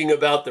thinking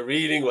about the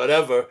reading,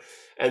 whatever.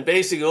 And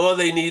basically all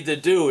they need to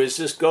do is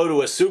just go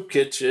to a soup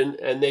kitchen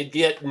and they'd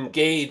get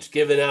engaged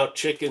giving out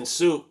chicken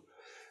soup,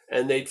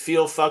 and they'd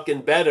feel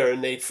fucking better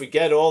and they'd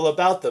forget all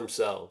about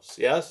themselves,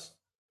 yes?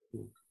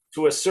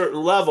 To a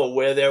certain level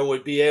where they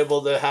would be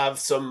able to have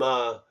some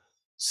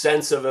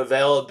sense of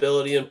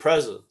availability and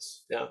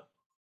presence, yeah?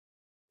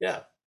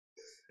 Yeah.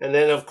 And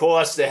then, of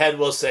course, the head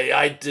will say,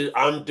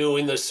 I'm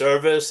doing the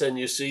service, and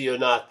you see you're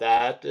not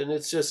that. And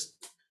it's just,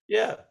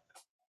 yeah.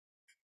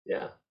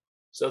 Yeah.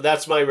 So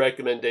that's my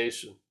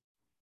recommendation.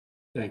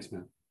 Thanks,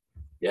 man.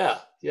 Yeah,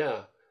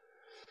 yeah.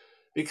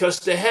 Because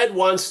the head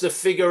wants to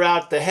figure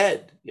out the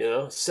head,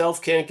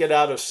 Self can't get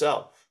out of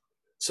self.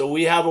 So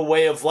we have a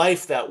way of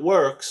life that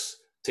works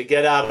to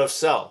get out of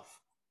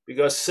self,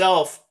 because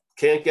self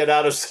can't get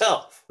out of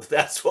self.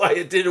 That's why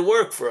it didn't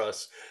work for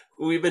us.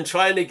 We've been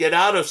trying to get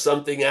out of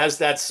something as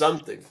that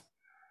something.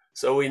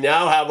 So we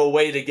now have a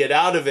way to get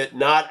out of it,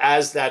 not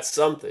as that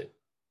something.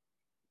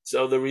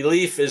 So the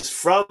relief is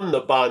from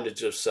the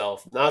bondage of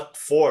self, not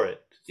for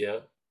it. Yeah.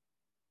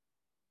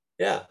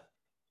 Yeah.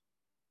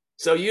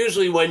 So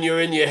usually when you're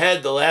in your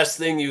head, the last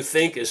thing you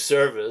think is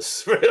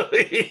service,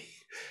 really.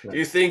 Right.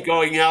 You think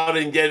going out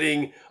and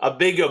getting a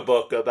bigger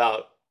book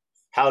about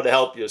how to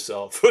help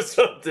yourself or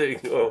something,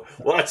 or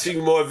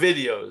watching more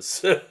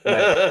videos.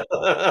 Right.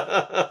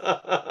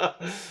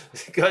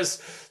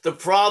 Because the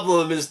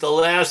problem is the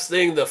last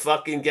thing to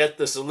fucking get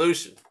the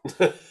solution.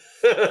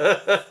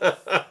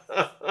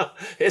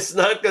 It's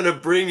not going to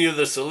bring you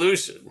the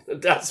solution,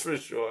 that's for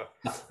sure.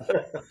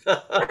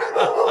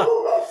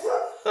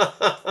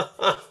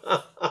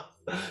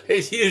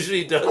 It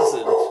usually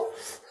doesn't.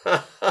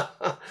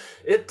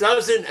 It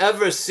doesn't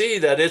ever see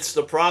that it's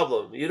the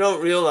problem. You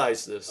don't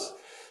realize this.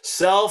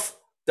 Self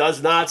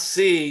does not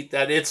see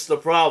that it's the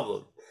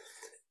problem.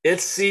 It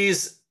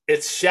sees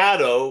its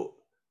shadow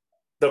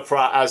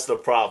as the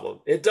problem.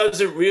 It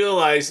doesn't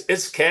realize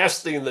it's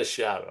casting the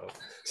shadow.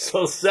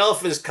 So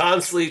self is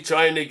constantly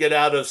trying to get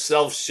out of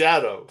self's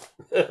shadow.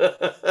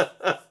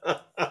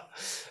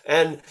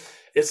 And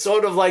it's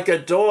sort of like a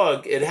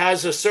dog. It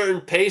has a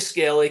certain pay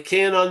scale it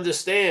can't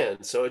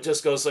understand. So it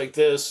just goes like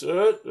this.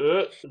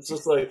 It's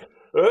just like,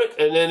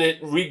 and then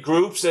it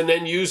regroups and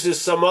then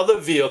uses some other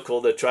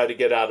vehicle to try to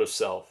get out of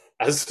self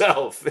as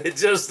self. It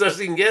just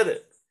doesn't get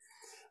it.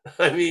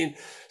 I mean,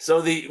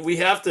 so we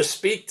have to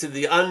speak to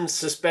the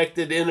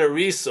unsuspected inner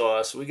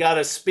resource. We got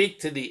to speak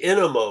to the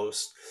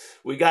innermost.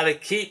 We got to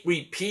keep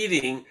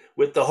repeating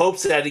with the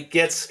hopes that it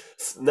gets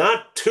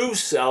not to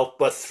self,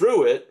 but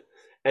through it,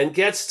 and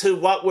gets to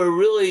what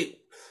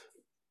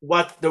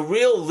the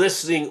real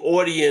listening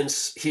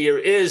audience here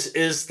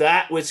is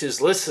that which is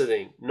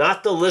listening,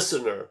 not the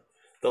listener,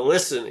 the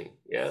listening.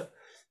 Yeah.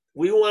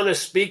 We want to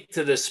speak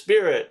to the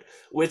spirit,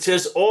 which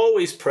is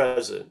always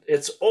present.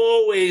 It's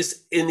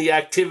always in the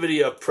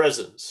activity of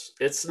presence.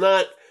 It's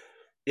not,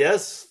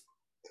 yes?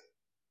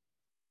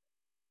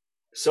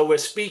 So we're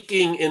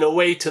speaking in a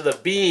way to the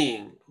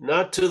being,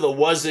 not to the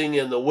wasing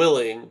and the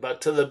willing, but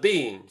to the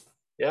being.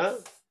 Yeah?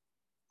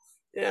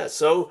 Yeah,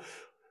 so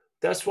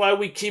that's why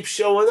we keep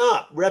showing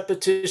up.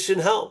 Repetition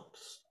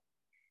helps.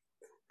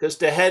 Because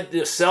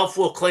the self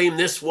will claim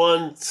this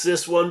one,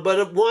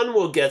 but one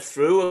will get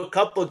through, a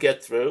couple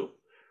get through.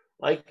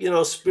 Like,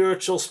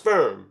 spiritual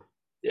sperm.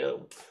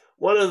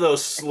 One of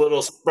those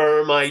little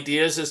sperm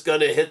ideas is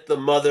going to hit the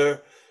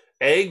mother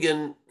egg,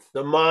 and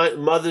the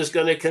mother's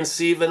going to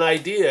conceive an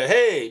idea.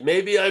 Hey,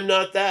 maybe I'm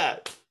not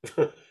that.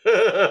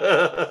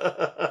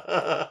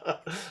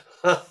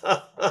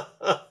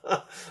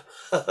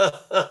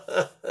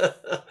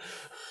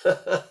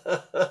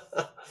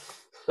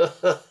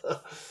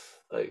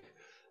 Like,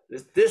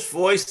 this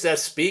voice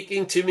that's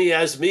speaking to me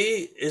as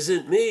me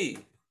isn't me.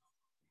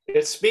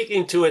 It's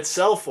speaking to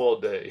itself all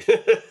day.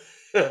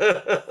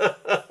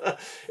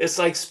 It's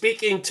like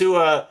speaking to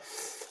a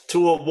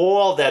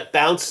wall that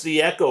bounced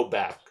the echo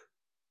back.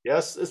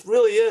 Yes, it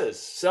really is.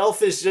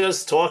 Self is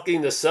just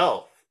talking to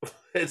self.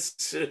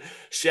 It's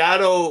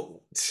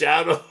shadow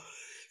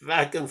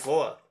back and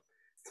forth.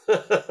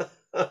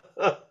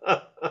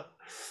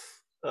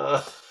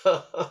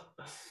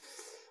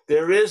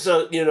 There is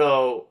a,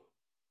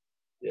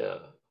 yeah.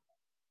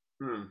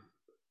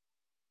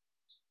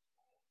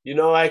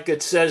 Like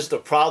it says, the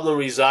problem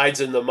resides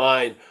in the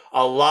mind.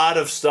 A lot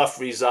of stuff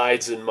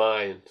resides in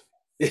mind.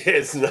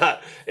 It's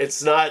not,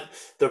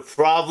 the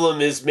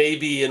problem is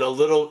maybe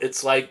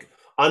it's like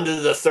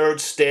under the third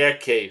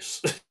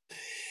staircase.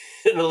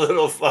 In a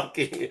little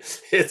fucking,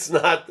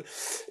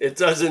 it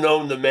doesn't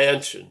own the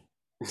mansion.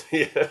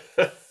 Yeah.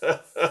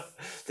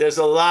 There's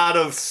a lot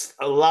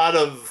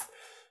of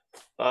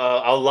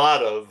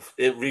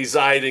it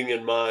residing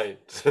in mind.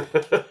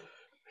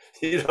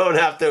 You don't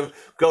have to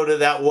go to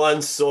that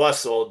one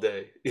source all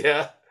day.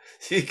 Yeah.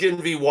 You can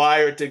be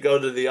wired to go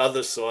to the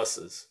other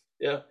sources.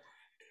 Yeah.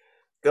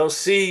 They'll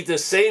see the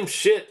same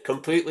shit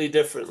completely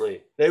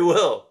differently. They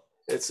will.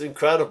 It's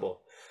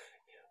incredible.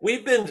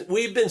 We've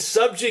been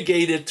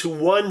subjugated to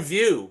one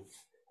view,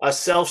 a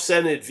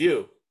self-centered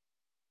view.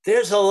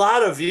 There's a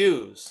lot of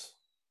views.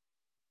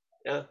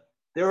 Yeah.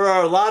 There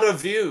are a lot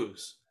of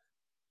views.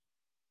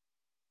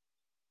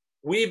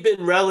 We've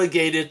been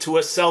relegated to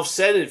a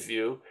self-centered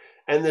view.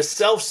 And the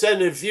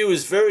self-centered view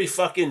is very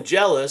fucking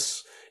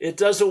jealous. It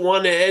doesn't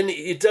want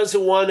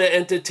to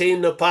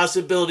entertain the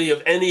possibility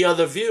of any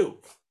other view.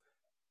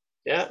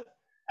 Yeah?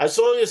 As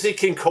long as it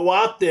can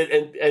co-opt it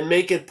and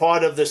make it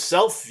part of the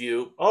self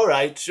view, all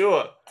right,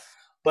 sure.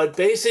 But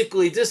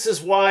basically, this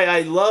is why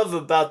I love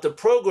about the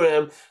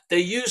program, they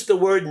use the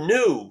word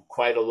new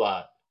quite a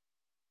lot.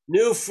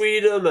 New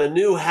freedom, a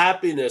new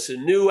happiness, a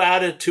new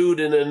attitude,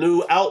 and a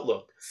new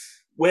outlook.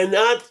 We're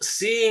not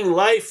seeing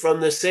life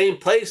from the same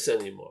place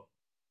anymore.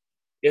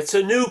 It's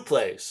a new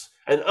place,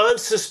 an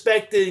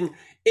unsuspecting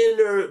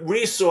inner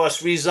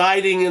resource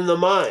residing in the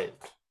mind.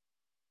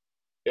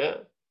 Yeah.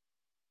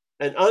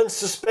 An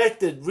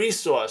unsuspected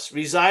resource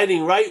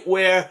residing right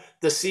where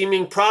the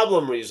seeming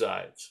problem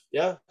resides.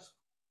 Yeah.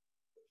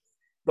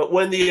 But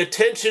when the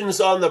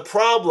attention's on the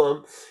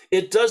problem,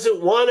 it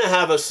doesn't want to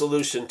have a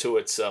solution to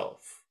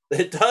itself.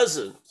 It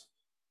doesn't.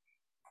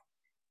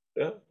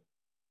 Yeah.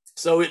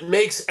 So it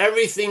makes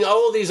everything,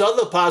 all these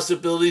other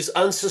possibilities,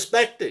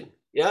 unsuspecting.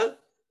 Yeah.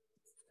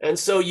 And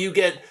so you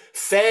get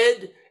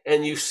fed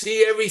and you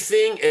see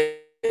everything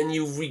and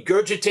you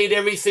regurgitate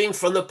everything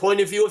from the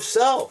point of view of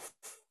self.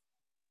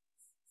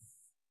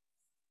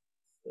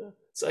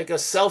 It's like a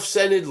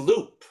self-centered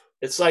loop.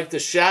 It's like the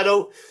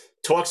shadow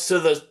talks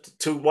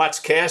to what's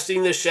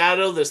casting the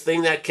shadow. This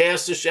thing that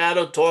casts the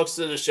shadow talks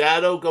to the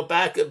shadow. Go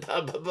back.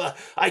 Blah, blah, blah.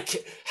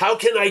 How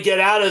can I get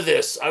out of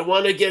this? I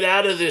want to get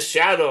out of this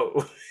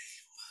shadow.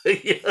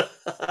 You're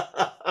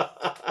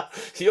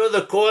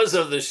the cause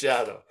of the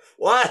shadow.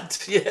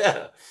 What?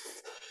 Yeah.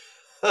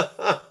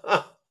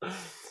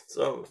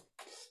 So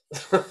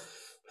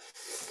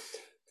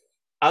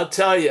I'll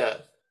tell you,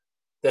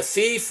 the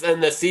thief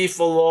and the thief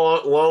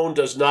alone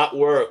does not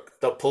work.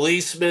 The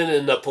policeman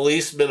and the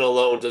policeman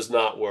alone does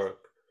not work.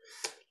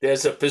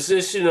 There's a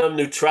position of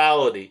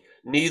neutrality.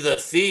 Neither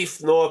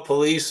thief nor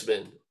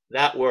policeman.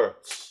 That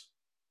works.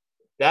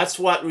 That's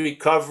what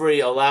recovery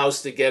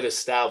allows to get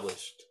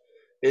established.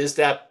 Is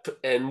that,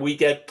 and we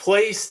get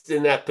placed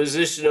in that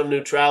position of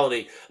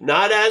neutrality,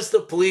 not as the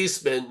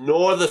policeman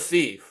nor the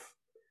thief.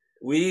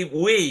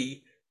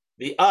 We,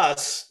 the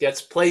us,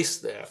 gets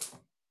placed there.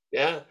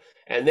 Yeah.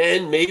 And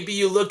then maybe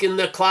you look in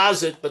the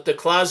closet, but the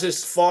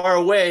closet's far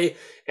away,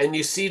 and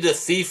you see the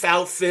thief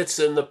outfits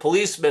and the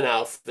policeman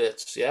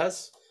outfits,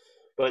 yes?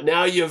 But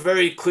now you're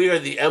very clear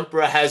the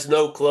emperor has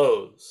no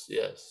clothes,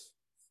 yes.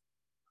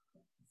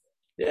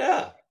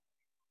 Yeah.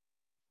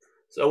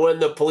 So when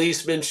the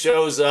policeman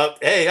shows up,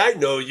 hey, I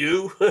know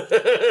you.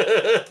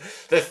 The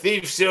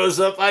thief shows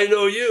up, I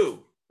know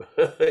you.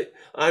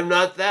 I'm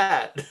not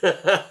that.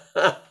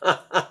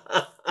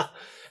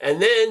 And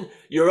then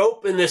you're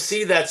open to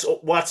see that's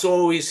what's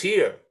always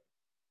here.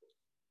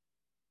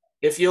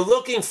 If you're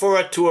looking for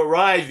it to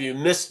arrive, you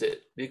missed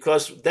it,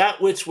 because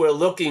that which we're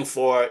looking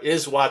for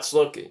is what's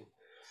looking.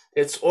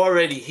 It's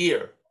already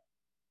here.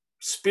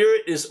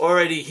 Spirit is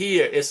already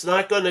here. It's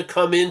not going to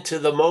come into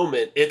the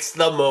moment. It's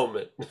the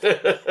moment.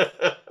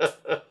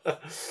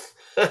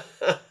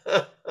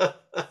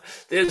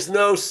 There's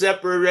no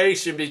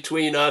separation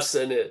between us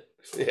and it.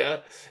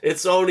 Yeah,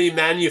 it's only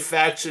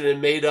manufactured and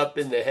made up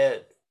in the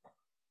head.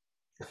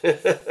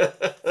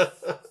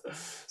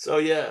 So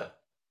yeah,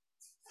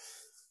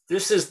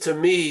 this is to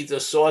me the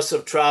source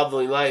of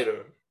traveling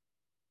lighter.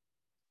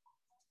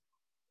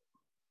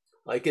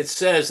 Like it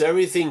says,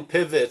 everything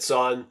pivots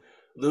on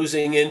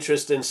losing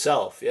interest in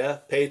self. Yeah,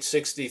 page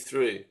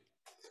 63.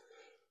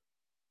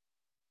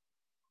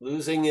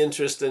 Losing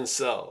interest in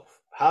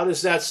self. How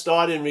does that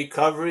start in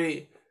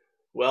recovery?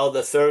 Well,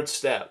 the third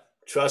step,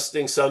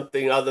 trusting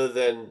something other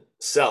than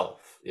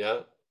self. Yeah.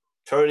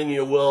 Turning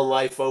your will and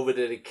life over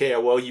to the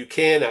care. Well, you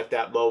can at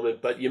that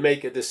moment, but you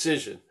make a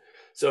decision.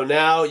 So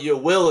now you're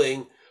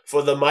willing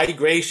for the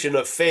migration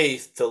of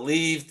faith to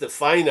leave the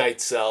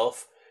finite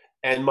self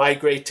and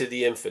migrate to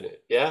the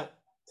infinite. Yeah?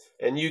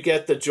 And you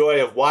get the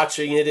joy of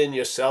watching it in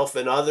yourself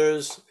and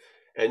others,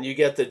 and you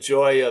get the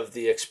joy of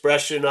the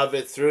expression of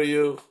it through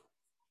you.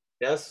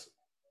 Yes?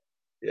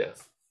 Yeah.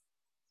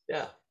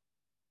 Yeah.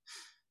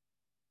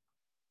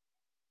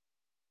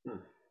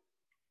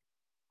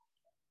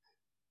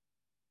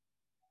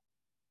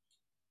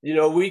 You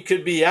know, we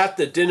could be at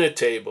the dinner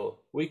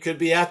table. We could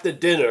be at the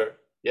dinner,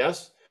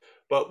 yes?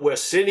 But we're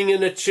sitting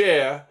in a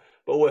chair,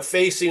 but we're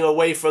facing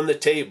away from the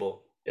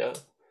table, yeah?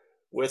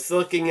 We're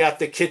looking at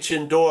the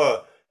kitchen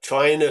door,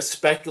 trying to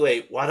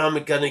speculate, what am I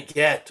going to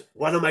get?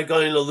 What am I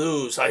going to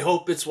lose? I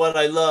hope it's what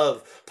I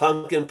love,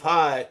 pumpkin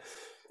pie.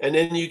 And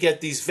then you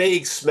get these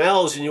vague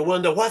smells and you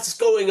wonder, what's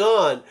going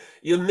on?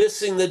 You're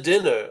missing the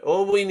dinner.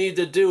 All we need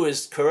to do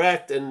is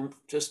correct and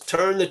just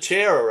turn the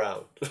chair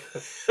around.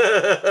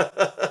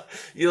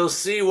 You'll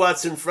see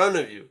what's in front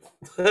of you.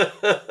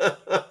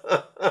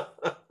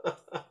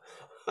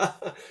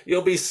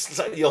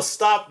 You'll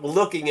stop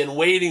looking and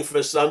waiting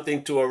for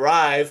something to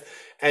arrive,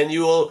 and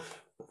you will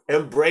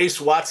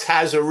embrace what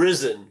has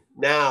arisen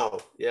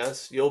now.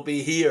 Yes, you'll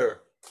be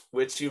here,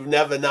 which you've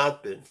never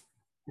not been.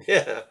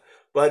 Yeah.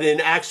 But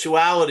in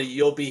actuality,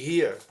 you'll be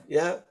here,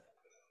 yeah?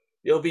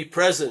 You'll be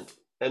present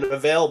and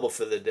available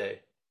for the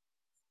day.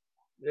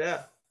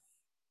 Yeah.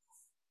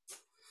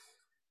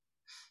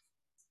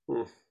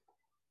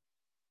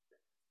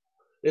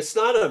 It's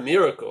not a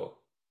miracle.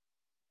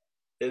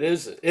 It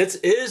isn't.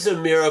 It is a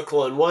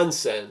miracle in one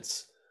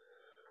sense,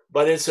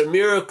 but it's a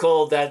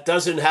miracle that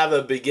doesn't have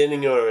a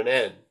beginning or an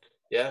end,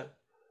 yeah?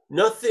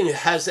 Nothing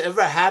has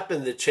ever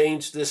happened to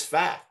change this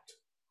fact,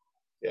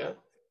 yeah?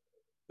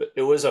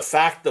 It was a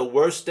fact the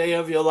worst day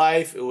of your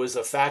life. It was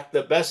a fact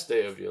the best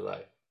day of your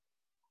life.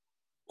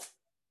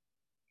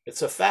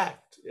 It's a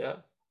fact, yeah.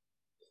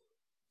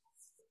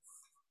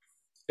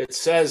 It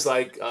says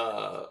like,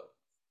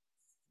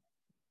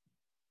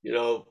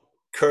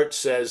 Kurt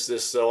says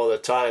this all the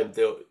time.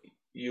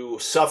 You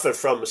suffer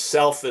from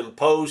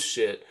self-imposed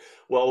shit.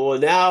 Well,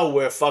 now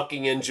we're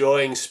fucking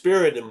enjoying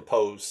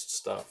spirit-imposed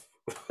stuff.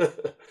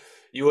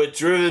 You were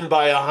driven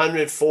by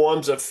 100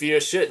 forms of fear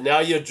shit. Now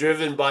you're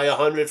driven by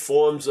 100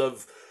 forms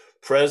of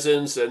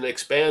presence and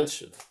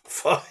expansion.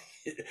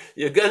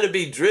 You're going to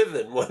be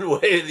driven one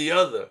way or the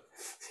other.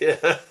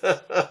 Yeah.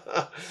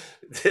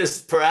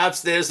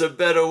 Perhaps there's a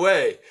better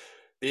way,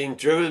 being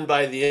driven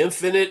by the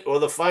infinite or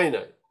the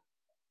finite.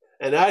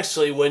 And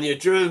actually, when you're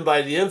driven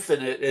by the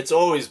infinite, it's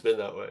always been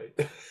that way.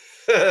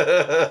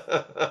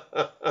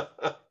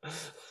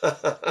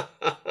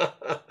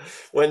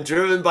 When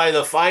driven by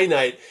the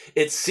finite,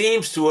 it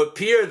seems to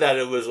appear that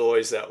it was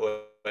always that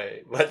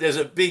way, but there's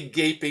a big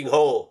gaping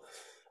hole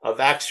of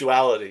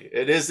actuality.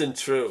 It isn't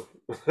true.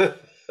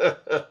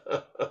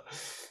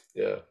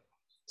 Yeah.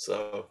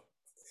 So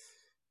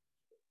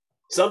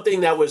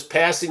something that was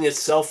passing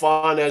itself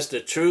on as the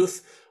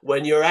truth,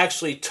 when you're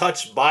actually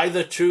touched by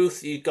the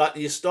truth,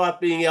 you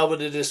start being able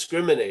to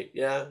discriminate.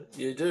 Yeah,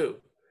 you do.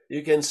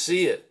 You can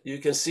see it. You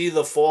can see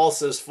the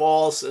false as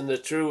false and the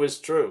true as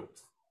true.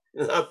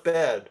 Not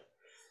bad.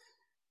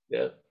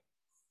 Yeah.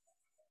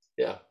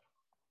 Yeah.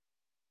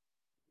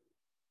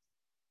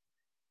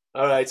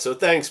 All right. So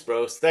thanks,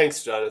 bros.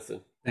 Thanks,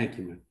 Jonathan. Thank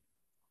you, man.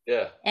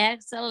 Yeah.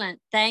 Excellent.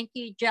 Thank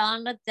you,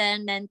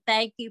 Jonathan, and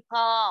thank you,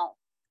 Paul.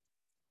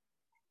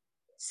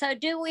 So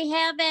do we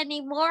have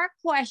any more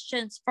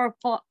questions for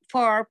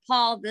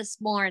Paul this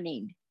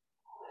morning?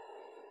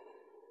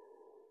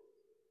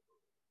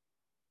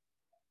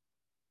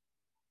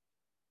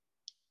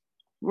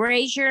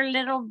 Raise your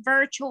little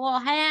virtual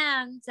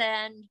hands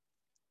and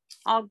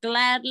I'll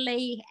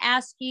gladly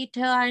ask you to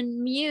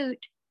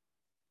unmute.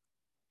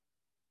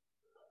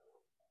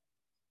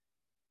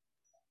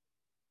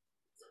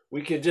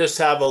 We could just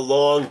have a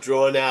long,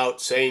 drawn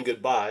out saying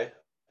goodbye.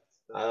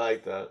 I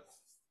like that.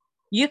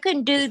 You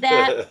can do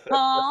that,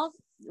 Paul.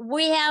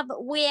 We have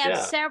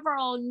Yeah.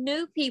 several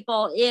new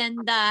people in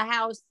the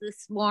house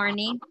this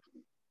morning.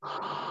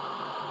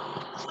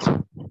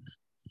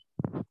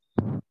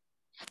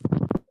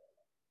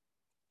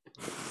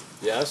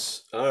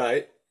 Yes. All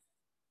right.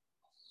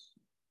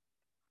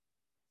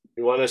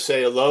 You want to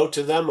say hello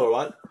to them or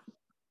what?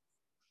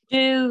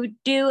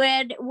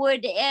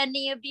 Would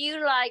any of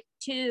you like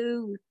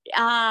to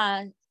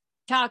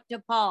talk to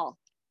Paul?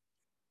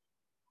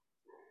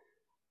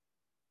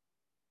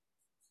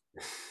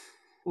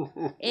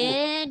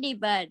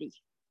 Anybody?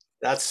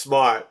 That's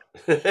smart.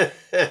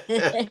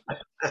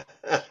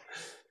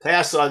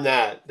 Pass on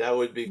that. That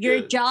would be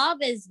Your good. job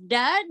is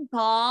done,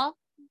 Paul.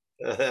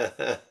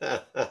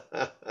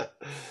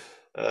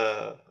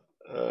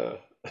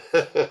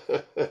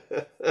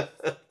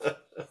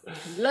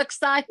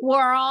 Looks like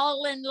we're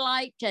all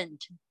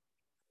enlightened.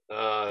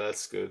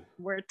 That's good.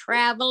 We're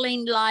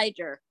traveling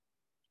lighter.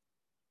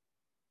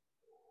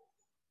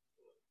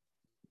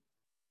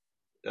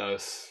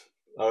 Yes.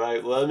 All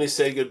right. Well, let me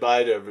say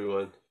goodbye to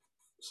everyone.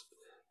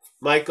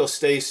 Michael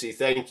Stacy,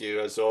 thank you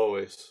as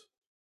always.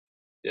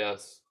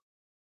 Yes.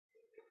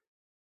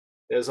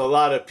 There's a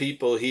lot of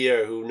people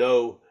here who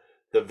know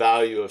the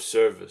value of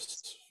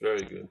service.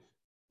 Very good.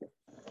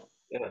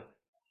 Yeah.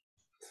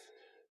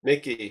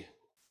 Mickey,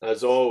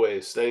 as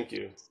always, thank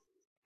you.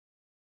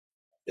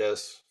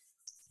 Yes.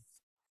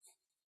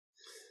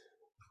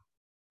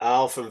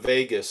 Al from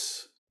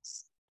Vegas.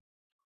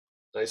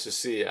 Nice to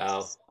see you,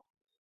 Al.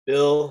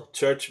 Bill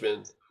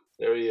Churchman,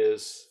 there he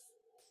is,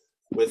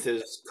 with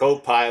his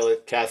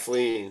co-pilot,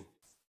 Kathleen.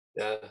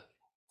 Yeah.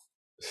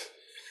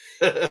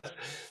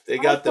 They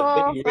got the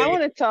Paul, big I ring.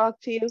 want to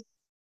talk to you.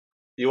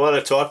 You want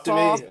to talk to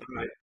Paul. me? All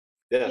right.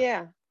 Yeah.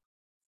 Yeah,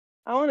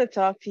 I want to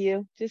talk to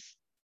you. Just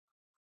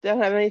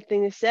don't have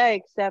anything to say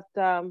except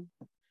I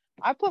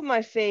put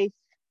my faith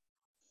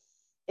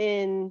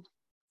in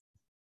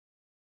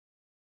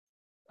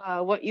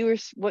what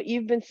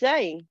you've been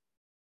saying.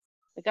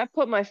 Like I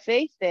put my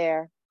faith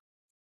there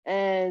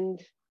and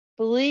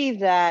believe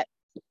that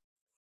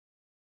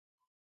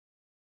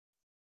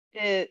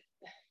it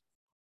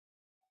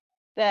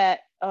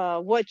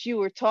what you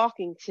were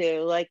talking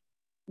to, like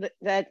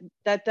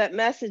that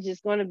message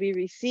is going to be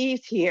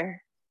received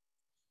here,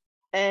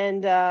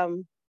 and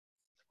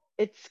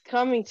it's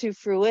coming to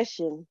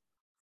fruition.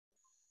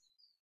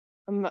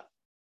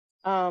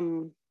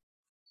 I'm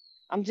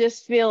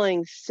just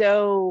feeling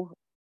so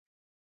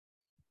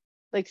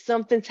like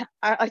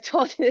I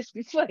told you this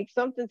before, like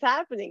something's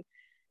happening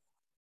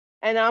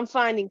and I'm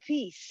finding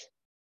peace.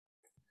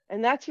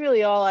 And that's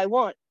really all I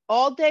want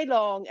all day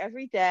long,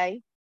 every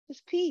day,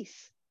 just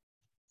peace.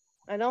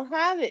 I don't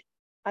have it.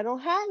 I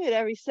don't have it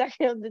every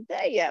second of the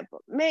day yet,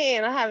 but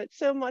man, I have it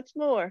so much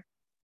more.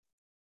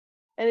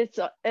 And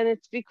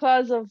it's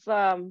because of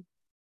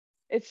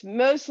it's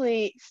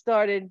mostly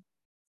started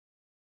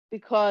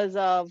because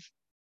of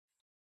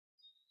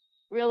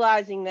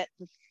realizing that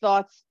the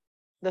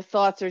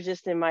thoughts are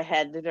just in my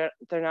head.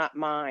 They're not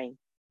mine.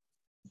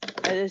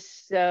 It is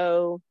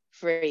so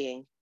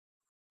freeing.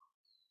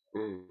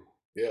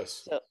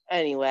 Yes. So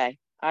anyway,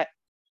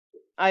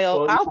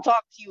 I'll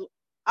talk to you.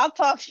 I'll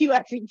talk to you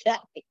every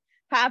day,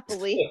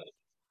 happily.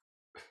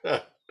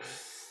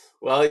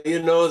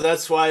 Well,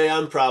 that's why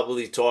I'm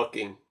probably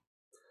talking,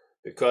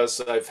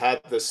 because I've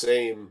had the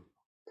same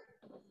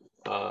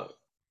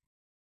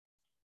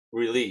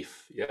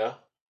relief. Yeah.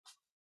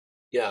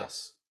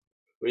 Yes.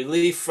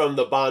 relief from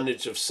the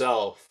bondage of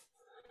self,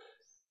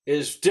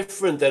 is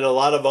different than a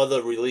lot of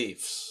other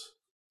reliefs.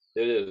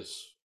 It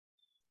is.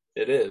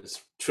 It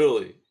is,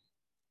 truly.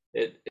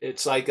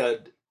 It's like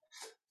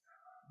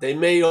they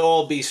may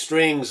all be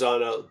strings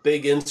on a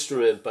big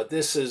instrument, but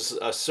this is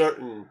a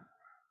certain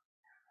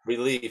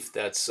relief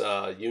that's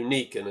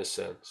unique in a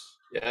sense.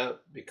 Yeah,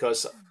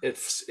 because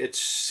it's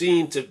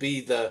seen to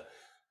be the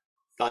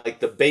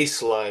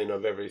baseline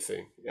of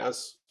everything.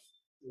 Yes,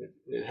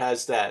 it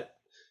has that.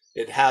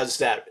 It has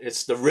that.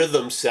 It's the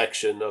rhythm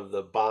section of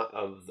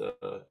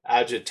the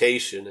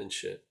agitation and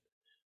shit.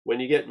 When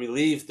you get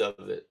relieved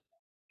of it,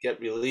 get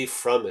relief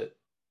from it.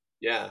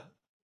 Yeah,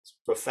 it's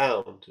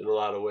profound in a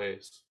lot of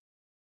ways.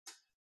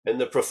 And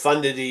the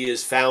profundity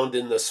is found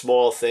in the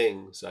small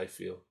things, I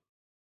feel.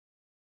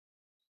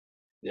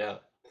 Yeah.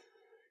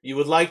 You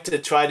would like to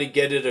try to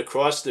get it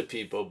across to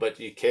people, but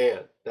you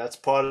can't. That's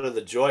part of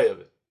the joy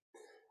of it.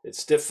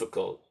 It's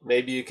difficult.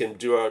 Maybe you can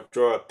draw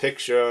a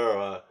picture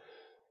or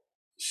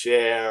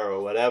share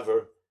or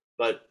whatever,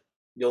 but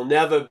you'll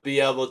never be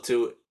able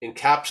to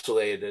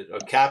encapsulate it or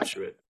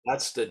capture it.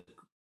 That's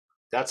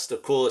the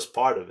coolest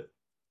part of it.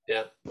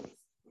 Yeah.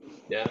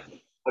 Yeah.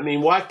 I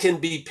mean, what can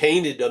be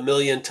painted a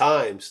million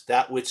times?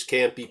 That which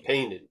can't be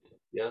painted.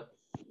 Yeah.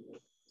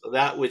 So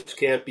that which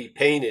can't be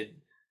painted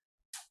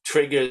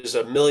triggers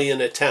a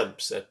million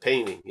attempts at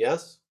painting.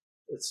 Yes.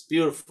 It's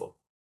beautiful.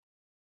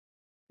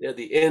 Yeah.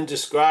 The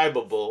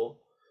indescribable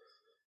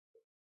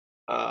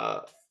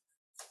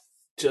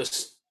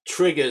just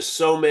triggers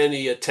so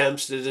many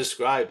attempts to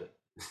describe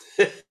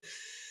it.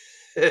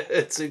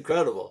 It's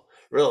incredible,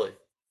 really.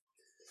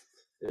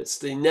 It's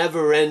the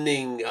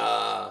never-ending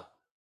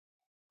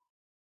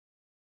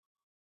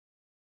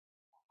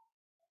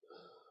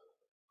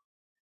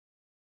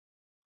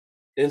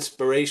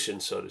inspiration,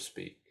 so to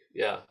speak.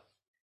 Yeah,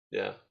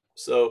 yeah.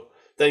 So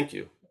thank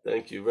you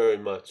very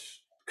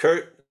much,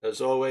 Kurt.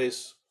 As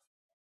always,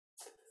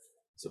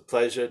 it's a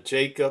pleasure.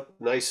 Jacob,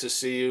 nice to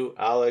see you.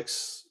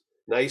 Alex,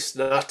 nice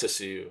not to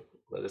see you,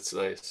 but it's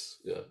nice.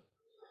 Yeah.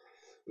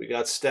 We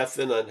got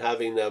Stefan on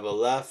having never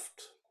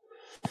left.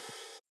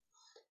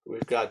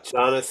 We've got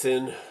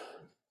Jonathan,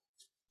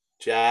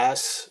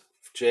 Jas,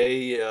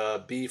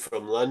 JB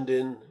from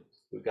London.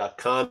 We got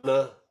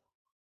Kana,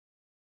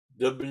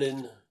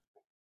 Dublin,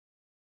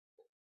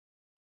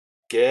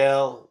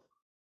 Gail.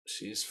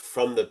 She's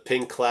from the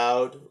Pink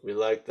Cloud. We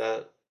like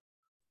that.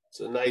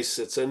 It's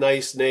a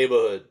nice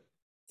neighborhood.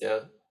 Yeah.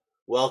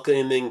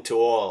 Welcoming to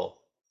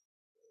all.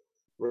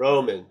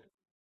 Roman,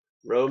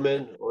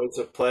 always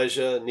a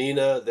pleasure.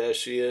 Nina, there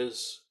she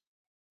is.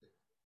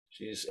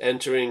 She's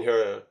entering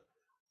her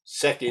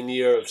second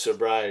year of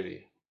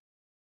sobriety.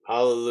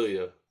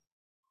 Hallelujah.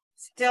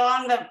 Still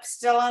on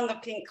the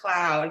pink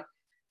cloud.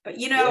 But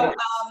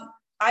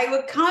I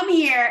would come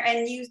here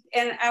and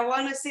I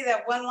want to see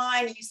that one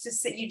line you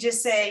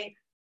just say,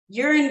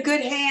 you're in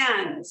good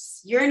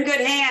hands. You're in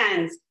good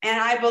hands. And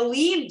I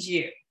believed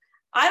you.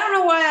 I don't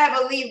know why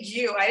I believed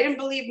you. I didn't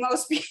believe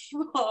most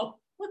people.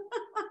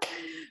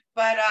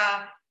 But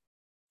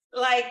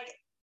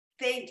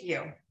thank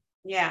you.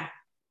 Yeah.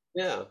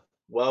 Yeah.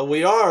 Well,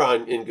 we are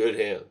in good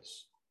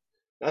hands.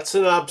 That's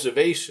an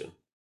observation.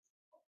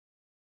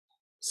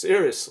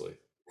 Seriously.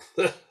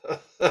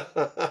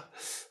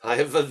 I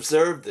have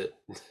observed it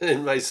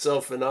in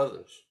myself and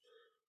others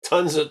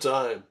tons of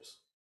times.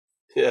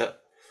 Yeah.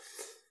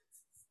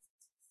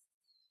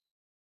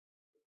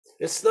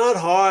 It's not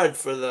hard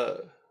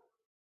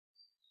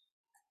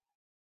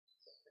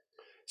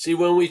see,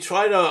 when we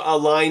try to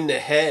align the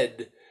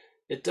head,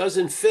 it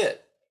doesn't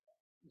fit.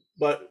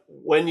 But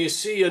when you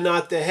see you're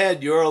not the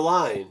head, you're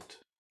aligned.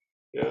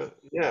 Yeah.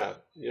 Yeah.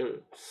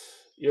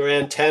 Your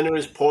antenna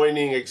is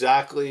pointing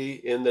exactly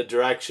in the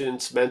direction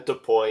it's meant to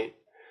point.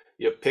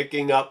 You're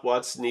picking up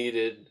what's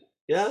needed.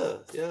 Yeah,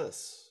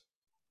 yes.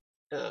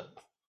 Yeah.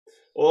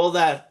 All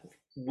that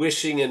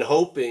wishing and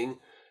hoping,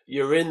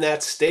 you're in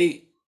that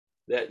state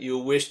that you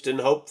wished and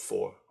hoped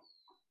for.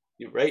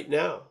 You right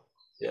now.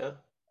 Yeah.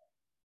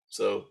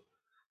 So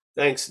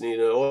thanks,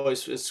 Nina.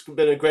 Always, it's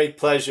been a great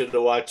pleasure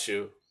to watch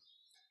you.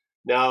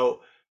 Now,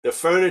 the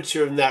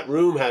furniture in that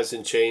room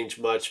hasn't changed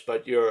much,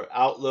 but your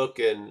outlook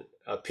and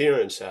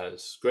appearance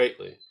has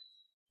greatly.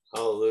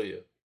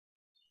 Hallelujah.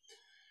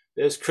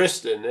 There's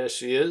Kristen. There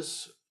she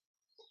is.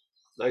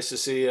 Nice to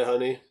see you,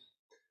 honey.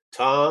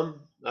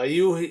 Tom, are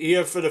you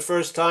here for the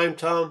first time,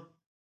 Tom?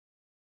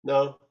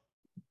 No?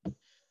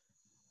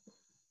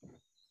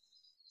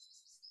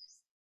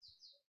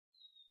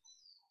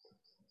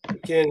 I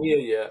can't hear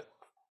you yet.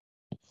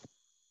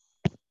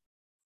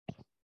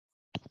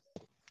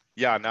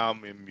 Yeah, now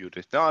I'm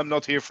muted. No, I'm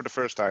not here for the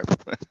first time.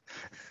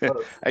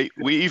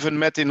 We even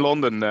met in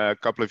London a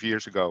couple of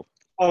years ago.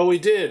 Oh, we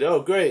did.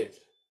 Oh, great.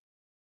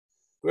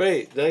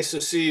 Great. Nice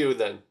to see you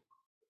then.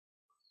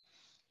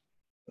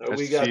 Nice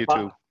to see you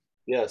too.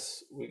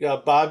 Yes, we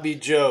got Bobby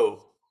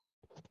Joe.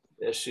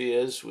 There she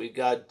is. We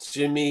got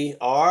Jimmy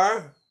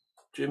R.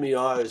 Jimmy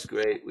R is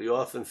great. We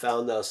often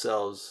found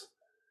ourselves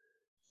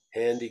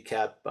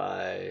handicapped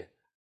by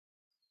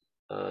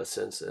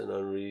sense and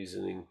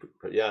unreasoning.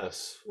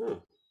 Yes.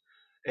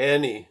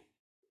 Annie.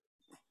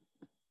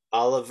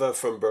 Oliver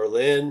from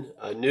Berlin.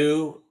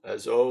 Anu,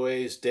 as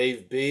always.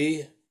 Dave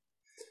B.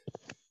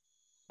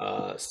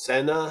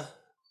 Sena.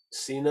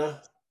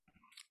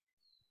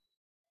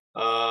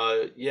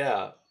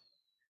 Yeah.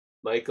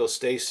 Michael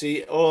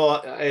Stacy.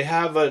 Oh, I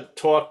have a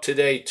talk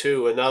today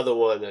too, another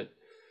one at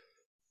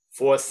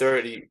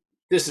 4:30.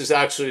 This is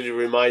actually to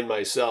remind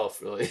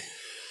myself, really.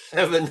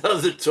 I have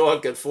another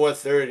talk at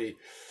 4:30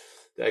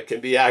 that can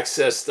be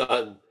accessed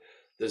on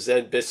the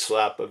Zen Bitch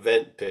Slap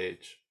event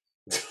page.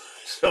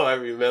 So I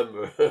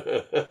remember.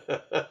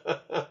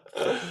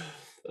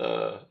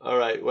 All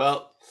right.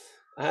 Well,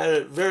 I had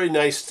a very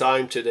nice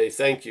time today.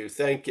 Thank you.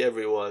 Thank you,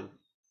 everyone.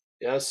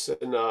 Yes,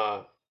 and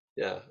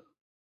yeah.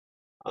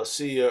 I'll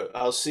see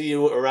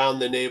you around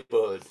the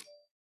neighborhood.